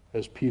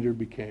as Peter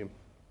became.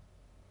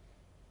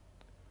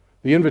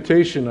 The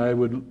invitation I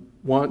would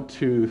want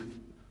to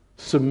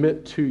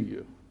submit to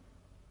you,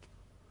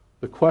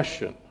 the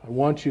question I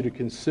want you to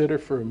consider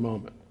for a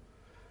moment,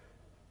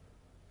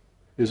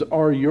 is,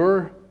 are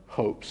your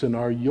hopes and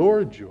are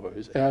your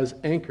joys as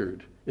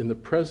anchored in the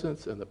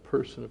presence and the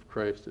person of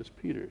Christ as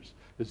Peter's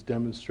is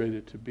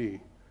demonstrated to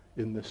be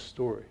in this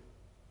story?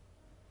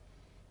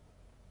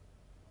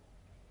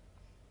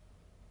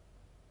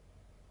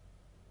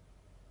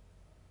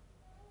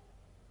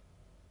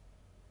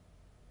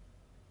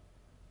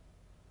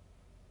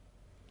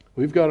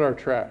 We've got our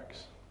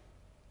tracks.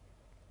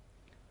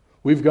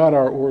 We've got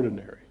our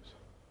ordinaries.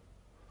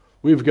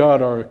 We've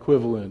got our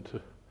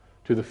equivalent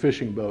to the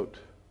fishing boat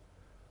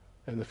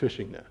and the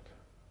fishing net.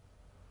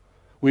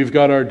 We've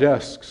got our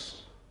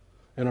desks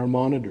and our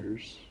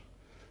monitors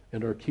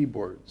and our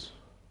keyboards.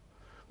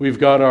 We've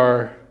got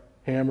our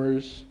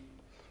hammers,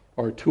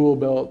 our tool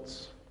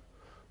belts.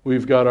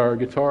 We've got our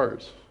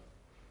guitars.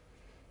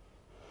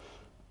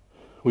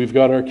 We've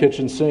got our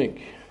kitchen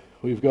sink.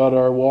 We've got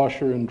our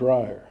washer and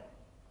dryer.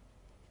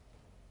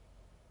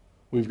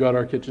 We've got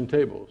our kitchen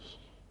tables.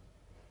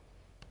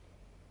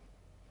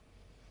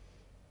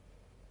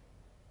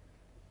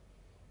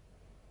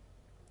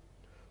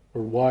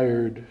 We're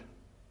wired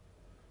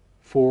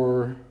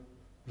for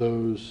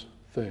those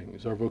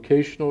things. Our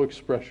vocational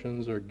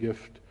expressions are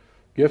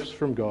gifts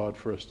from God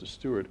for us to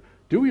steward.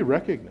 Do we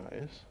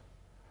recognize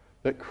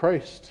that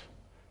Christ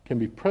can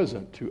be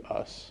present to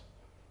us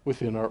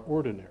within our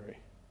ordinary?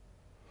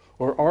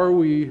 Or are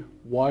we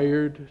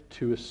wired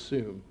to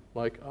assume,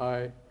 like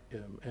I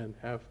am and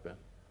have been,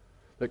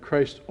 that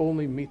Christ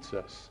only meets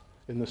us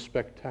in the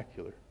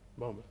spectacular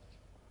moments?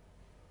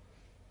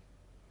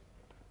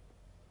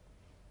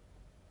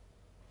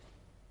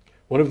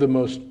 One of the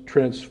most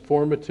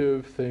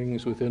transformative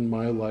things within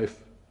my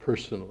life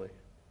personally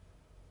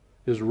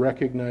is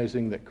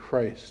recognizing that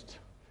Christ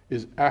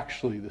is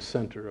actually the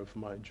center of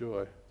my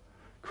joy.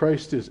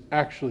 Christ is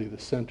actually the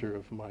center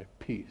of my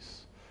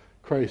peace.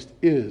 Christ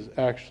is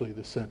actually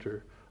the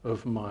center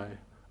of my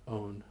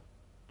own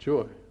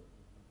joy.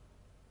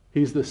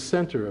 He's the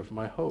center of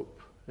my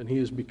hope, and he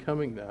is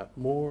becoming that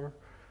more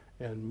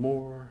and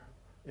more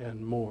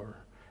and more.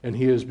 And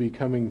he is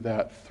becoming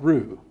that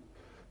through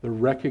the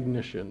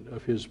recognition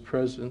of his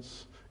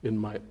presence in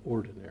my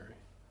ordinary,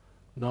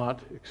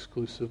 not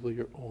exclusively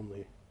or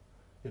only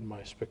in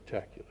my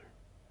spectacular.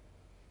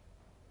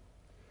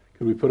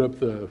 Could we put up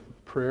the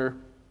prayer?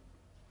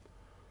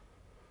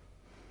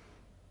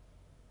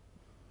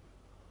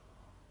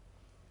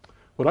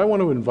 What I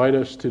want to invite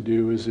us to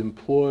do is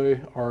employ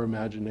our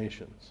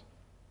imaginations.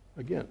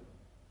 Again,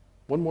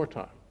 one more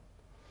time.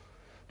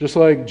 Just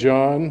like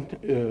John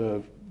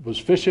was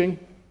fishing,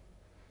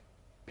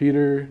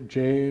 Peter,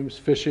 James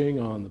fishing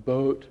on the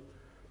boat,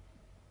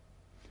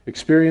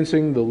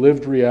 experiencing the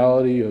lived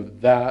reality of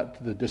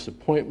that, the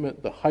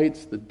disappointment, the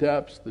heights, the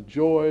depths, the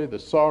joy, the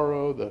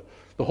sorrow, the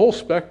whole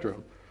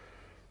spectrum.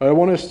 I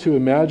want us to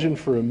imagine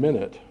for a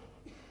minute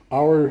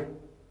our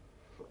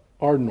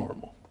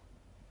normal,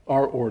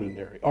 our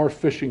ordinary, our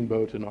fishing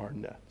boat and our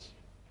nets.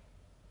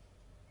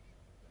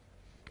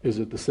 Is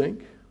it the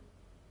sink?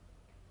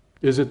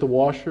 Is it the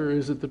washer?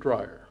 Is it the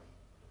dryer?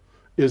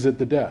 Is it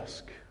the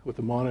desk with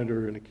a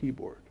monitor and a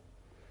keyboard?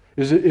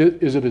 Is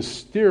it a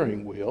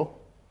steering wheel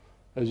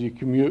as you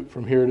commute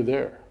from here to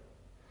there?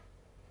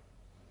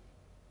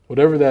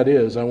 Whatever that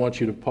is, I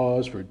want you to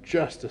pause for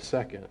just a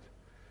second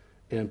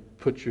and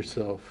put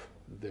yourself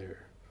there.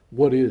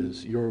 What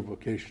is your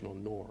vocational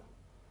norm?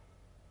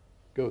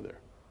 Go there.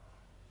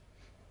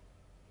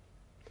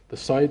 The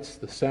sights,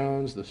 the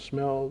sounds, the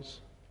smells,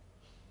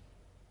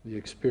 the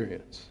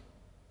experience.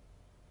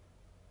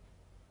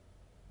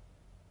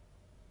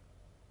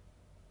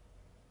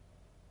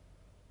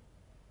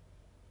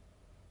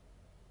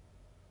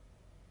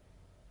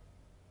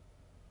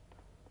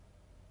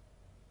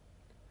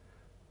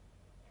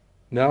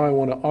 Now I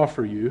want to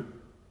offer you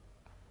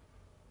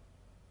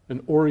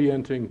an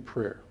orienting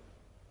prayer.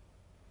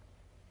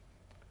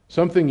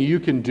 Something you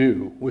can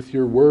do with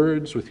your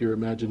words, with your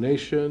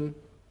imagination,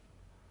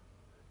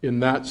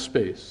 in that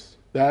space,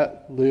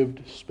 that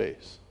lived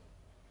space.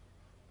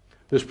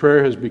 This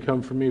prayer has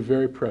become for me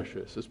very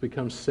precious. It's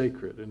become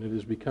sacred, and it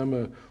has become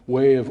a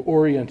way of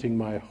orienting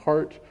my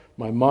heart,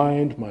 my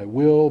mind, my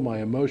will, my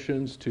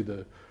emotions to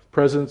the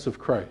presence of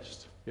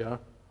Christ. Yeah?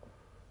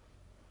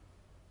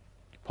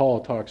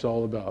 Paul talks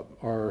all about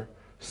our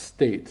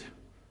state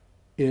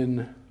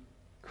in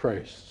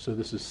Christ. So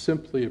this is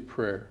simply a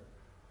prayer,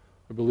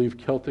 I believe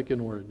Celtic in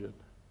origin,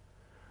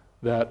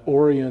 that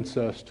orients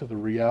us to the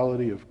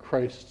reality of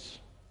Christ's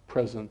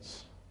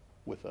presence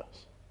with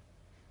us.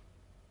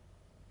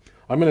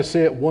 I'm going to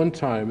say it one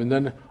time, and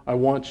then I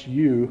want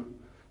you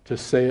to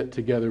say it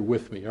together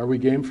with me. Are we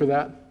game for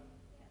that?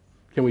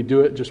 Can we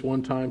do it just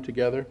one time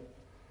together?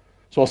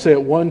 So I'll say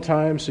it one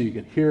time so you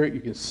can hear it,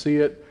 you can see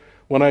it.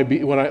 When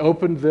I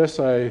opened this,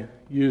 I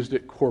used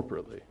it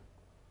corporately. It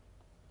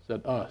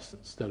said us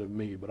instead of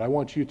me. But I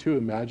want you to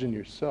imagine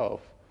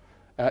yourself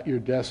at your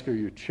desk or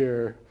your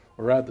chair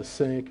or at the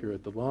sink or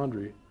at the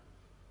laundry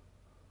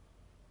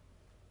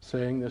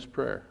saying this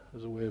prayer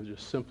as a way of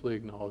just simply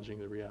acknowledging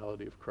the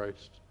reality of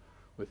Christ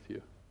with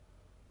you.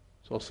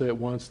 So I'll say it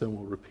once, then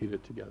we'll repeat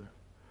it together.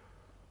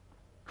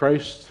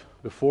 Christ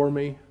before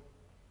me,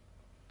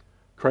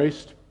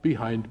 Christ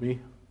behind me,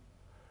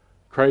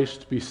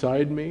 Christ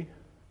beside me,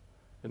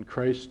 and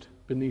Christ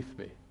beneath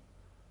me,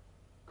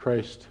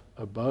 Christ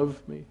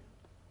above me,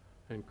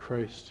 and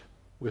Christ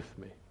with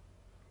me.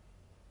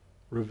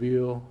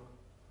 Reveal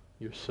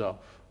yourself.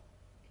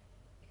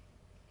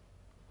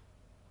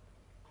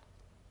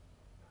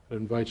 I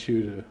invite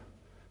you to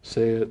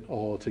say it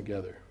all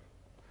together.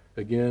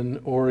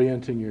 Again,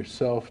 orienting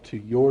yourself to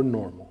your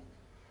normal.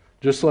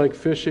 Just like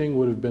fishing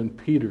would have been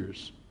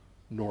Peter's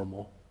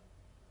normal.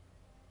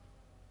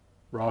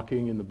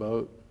 Rocking in the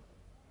boat,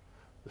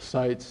 the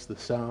sights, the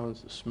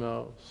sounds, the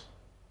smells.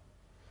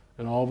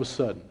 And all of a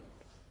sudden,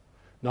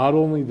 not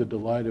only the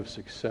delight of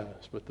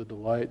success, but the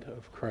delight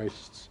of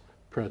Christ's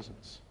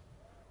presence.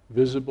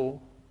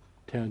 Visible,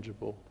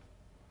 tangible,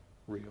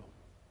 real.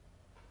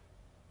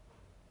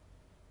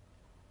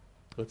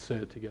 Let's say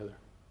it together.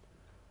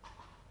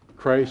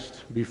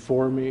 Christ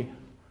before me,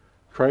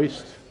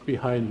 Christ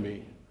behind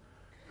me,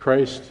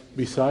 Christ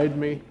beside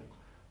me,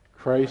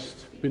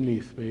 Christ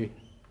beneath me,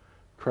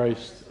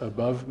 Christ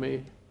above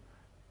me,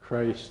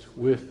 Christ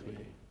with me.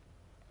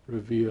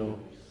 Reveal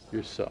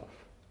yourself.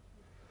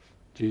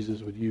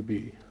 Jesus, would you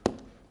be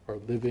our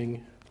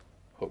living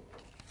hope?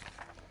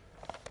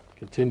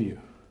 Continue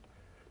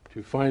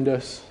to find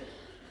us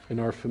in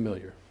our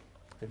familiar.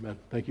 Amen.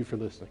 Thank you for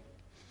listening.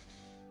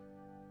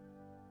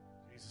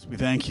 Jesus, we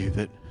thank you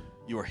that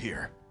you are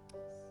here.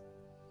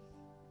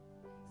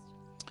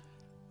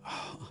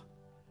 Oh,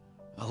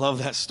 I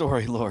love that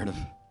story, Lord, of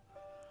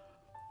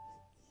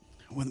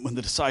when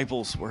the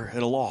disciples were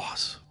at a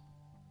loss.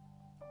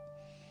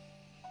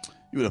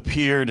 You had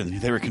appeared and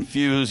they were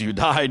confused. You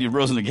died, you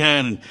rose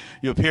again, and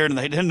you appeared and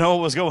they didn't know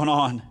what was going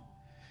on.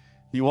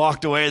 You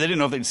walked away. They didn't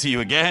know if they'd see you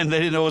again. They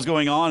didn't know what was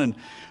going on. And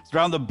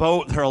around the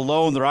boat, they're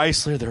alone, they're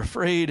isolated, they're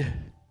afraid.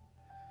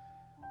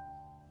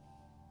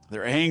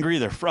 They're angry,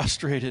 they're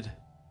frustrated.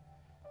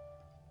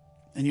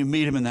 And you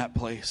meet them in that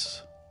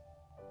place.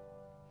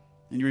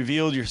 And you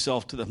revealed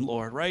yourself to them,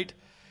 Lord, right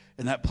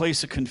in that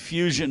place of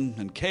confusion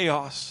and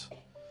chaos.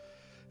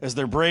 As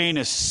their brain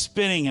is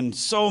spinning in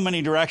so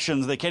many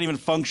directions, they can't even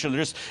function. They're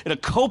just in a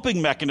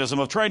coping mechanism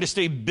of trying to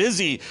stay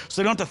busy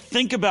so they don't have to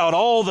think about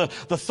all the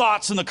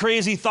thoughts and the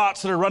crazy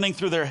thoughts that are running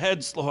through their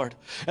heads, Lord.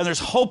 And there's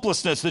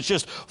hopelessness that's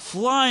just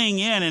flying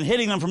in and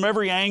hitting them from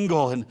every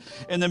angle. And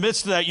in the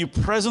midst of that, you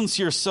presence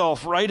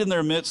yourself right in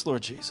their midst,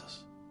 Lord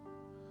Jesus.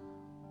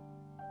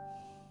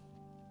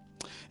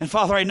 And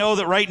Father, I know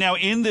that right now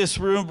in this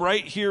room,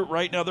 right here,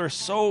 right now, there are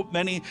so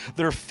many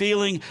that are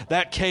feeling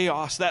that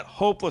chaos, that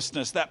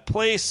hopelessness, that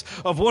place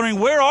of wondering,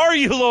 where are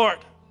you, Lord?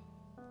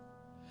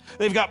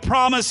 They've got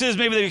promises,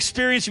 maybe they've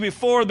experienced you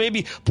before,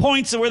 maybe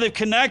points of where they've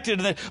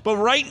connected, but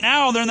right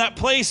now they're in that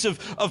place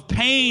of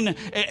pain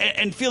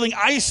and feeling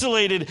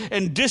isolated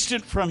and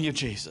distant from you,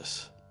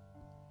 Jesus.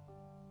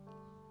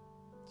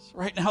 So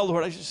right now,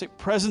 Lord, I just say,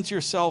 presence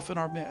yourself in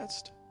our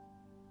midst.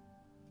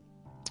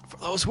 For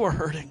those who are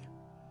hurting.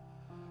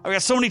 I've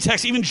got so many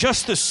texts, even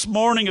just this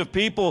morning, of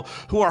people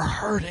who are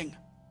hurting.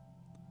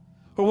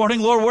 Who are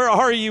wondering, Lord, where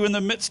are you in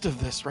the midst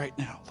of this right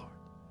now, Lord?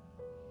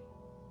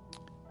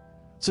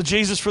 So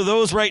Jesus, for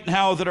those right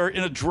now that are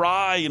in a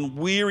dry and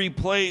weary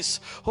place,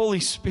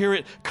 Holy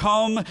Spirit,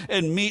 come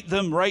and meet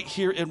them right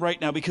here and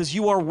right now, because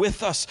you are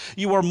with us.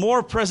 You are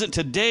more present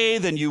today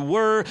than you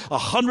were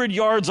 100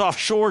 yards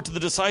offshore to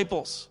the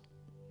disciples.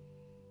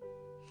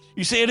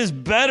 You say it is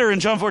better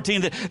in John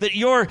 14 that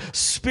your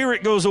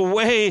spirit goes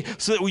away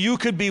so that you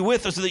could be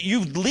with us, so that you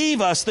leave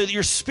us, that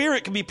your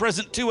spirit can be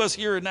present to us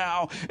here and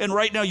now. And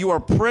right now you are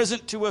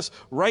present to us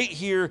right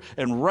here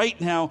and right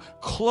now,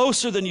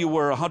 closer than you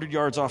were 100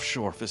 yards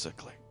offshore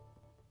physically.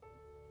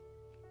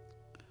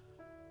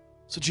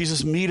 So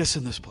Jesus, meet us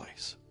in this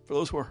place. For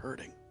those who are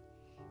hurting,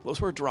 those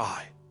who are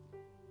dry,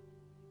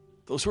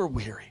 those who are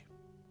weary,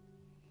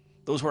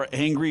 those who are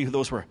angry,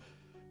 those who are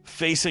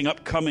facing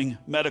upcoming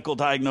medical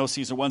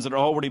diagnoses, the ones that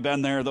have already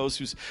been there, those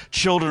whose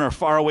children are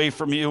far away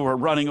from you or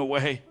running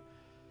away,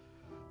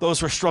 those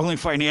who are struggling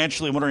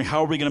financially and wondering,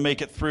 how are we going to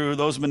make it through,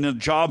 those who have been in a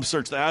job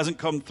search that hasn't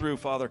come through,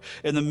 Father,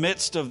 in the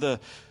midst of the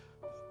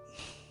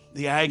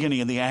agony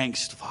and the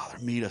angst, Father,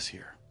 meet us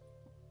here.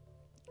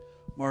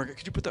 Margaret,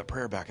 could you put that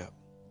prayer back up?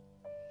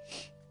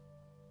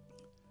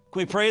 Can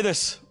we pray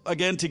this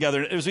again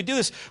together? As we do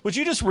this, would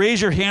you just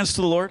raise your hands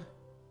to the Lord?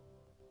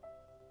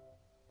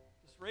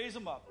 Just raise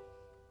them up.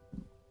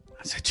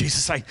 I said,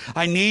 Jesus,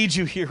 I need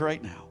you here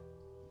right now.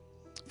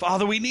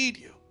 Father, we need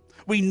you.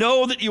 We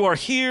know that you are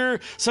here.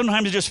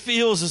 Sometimes it just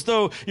feels as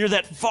though you're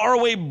that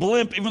faraway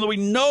blimp, even though we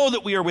know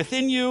that we are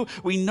within you.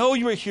 We know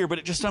you are here, but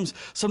it just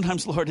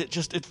sometimes, Lord,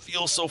 it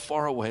feels so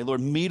far away.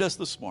 Lord, meet us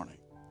this morning.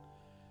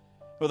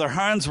 With our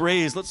hands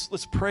raised,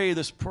 let's pray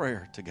this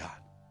prayer to God.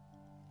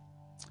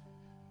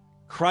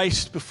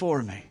 Christ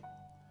before me,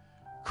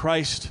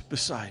 Christ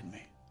beside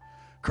me,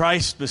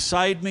 Christ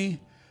beside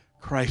me,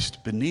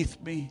 Christ beneath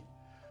me,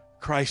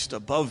 Christ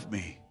above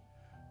me,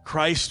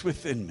 Christ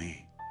within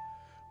me,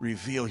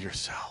 reveal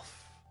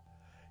yourself.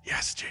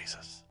 Yes,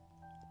 Jesus.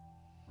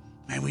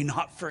 May we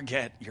not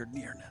forget your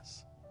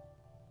nearness.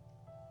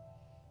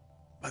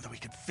 Whether we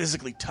can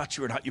physically touch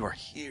you or not, you are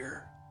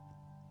here.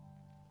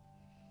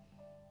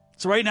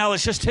 So right now,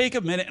 let's just take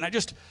a minute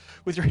and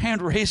with your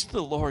hand raised to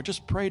the Lord,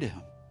 just pray to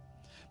him.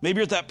 Maybe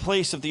you're at that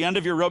place at the end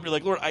of your rope, you're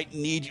like, Lord, I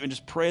need you, and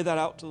just pray that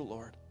out to the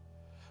Lord.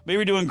 Maybe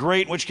you're doing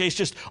great, in which case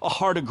just a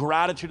heart of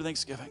gratitude and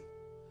thanksgiving.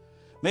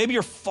 Maybe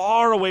you're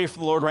far away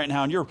from the Lord right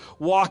now and you're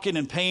walking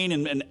in pain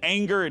and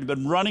anger and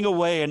been running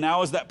away, and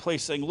now is that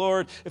place saying,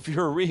 Lord, if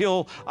you're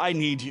real, I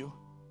need you.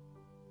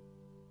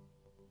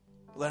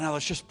 Well, now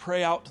let's just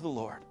pray out to the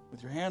Lord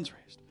with your hands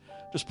raised.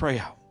 Just pray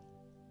out.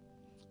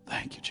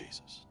 Thank you,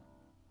 Jesus.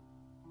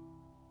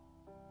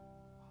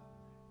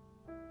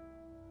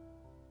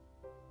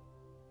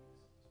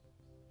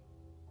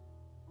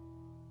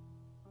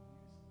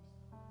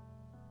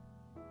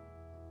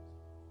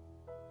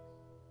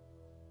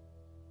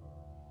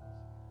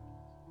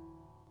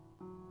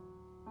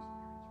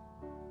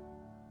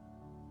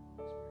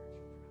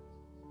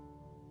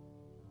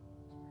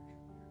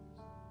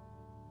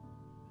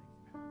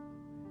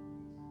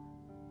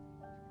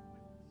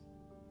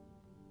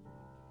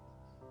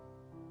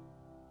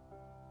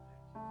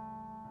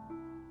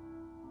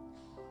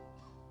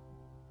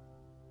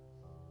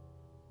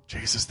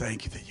 Jesus,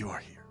 thank you that you are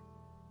here.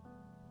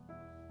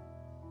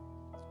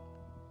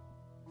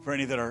 For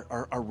any that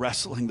are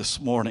wrestling this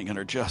morning and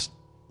are just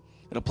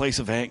in a place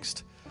of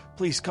angst,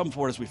 please come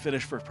forward as we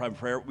finish for private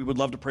prayer. We would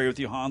love to pray with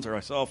you, Hans, or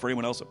myself, or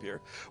anyone else up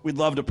here. We'd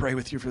love to pray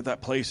with you for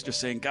that place,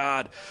 just saying,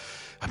 God,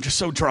 I'm just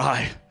so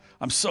dry.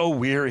 I'm so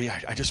weary.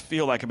 I just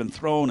feel like I've been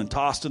thrown and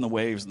tossed in the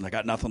waves and I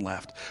got nothing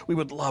left. We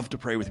would love to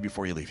pray with you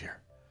before you leave here.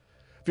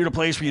 If you're in a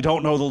place where you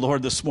don't know the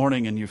Lord this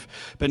morning and you've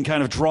been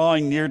kind of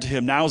drawing near to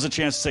him, now's a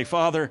chance to say,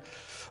 Father,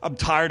 I'm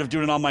tired of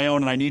doing it on my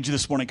own and I need you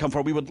this morning. Come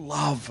forward. We would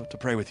love to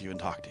pray with you and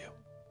talk to you.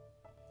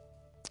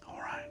 All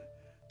right.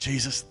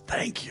 Jesus,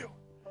 thank you.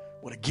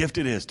 What a gift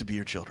it is to be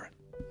your children.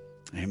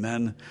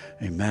 Amen,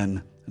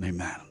 amen, and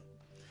amen.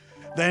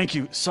 Thank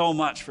you so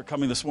much for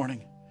coming this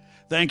morning.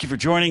 Thank you for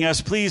joining us.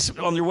 Please,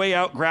 on your way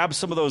out, grab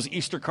some of those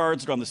Easter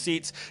cards that are on the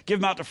seats. Give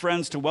them out to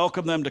friends to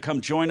welcome them to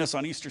come join us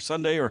on Easter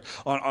Sunday or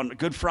on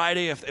Good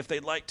Friday if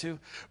they'd like to.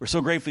 We're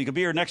so grateful you could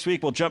be here. Next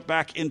week, we'll jump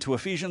back into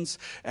Ephesians,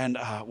 and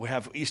we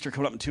have Easter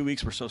coming up in 2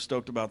 weeks. We're so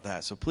stoked about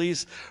that. So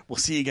please, we'll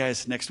see you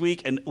guys next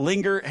week. And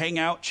linger, hang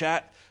out,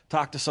 chat,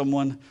 talk to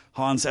someone.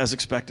 Hans, as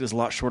expected, is a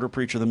lot shorter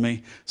preacher than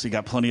me, so you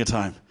got plenty of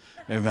time.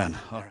 Amen.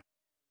 All right.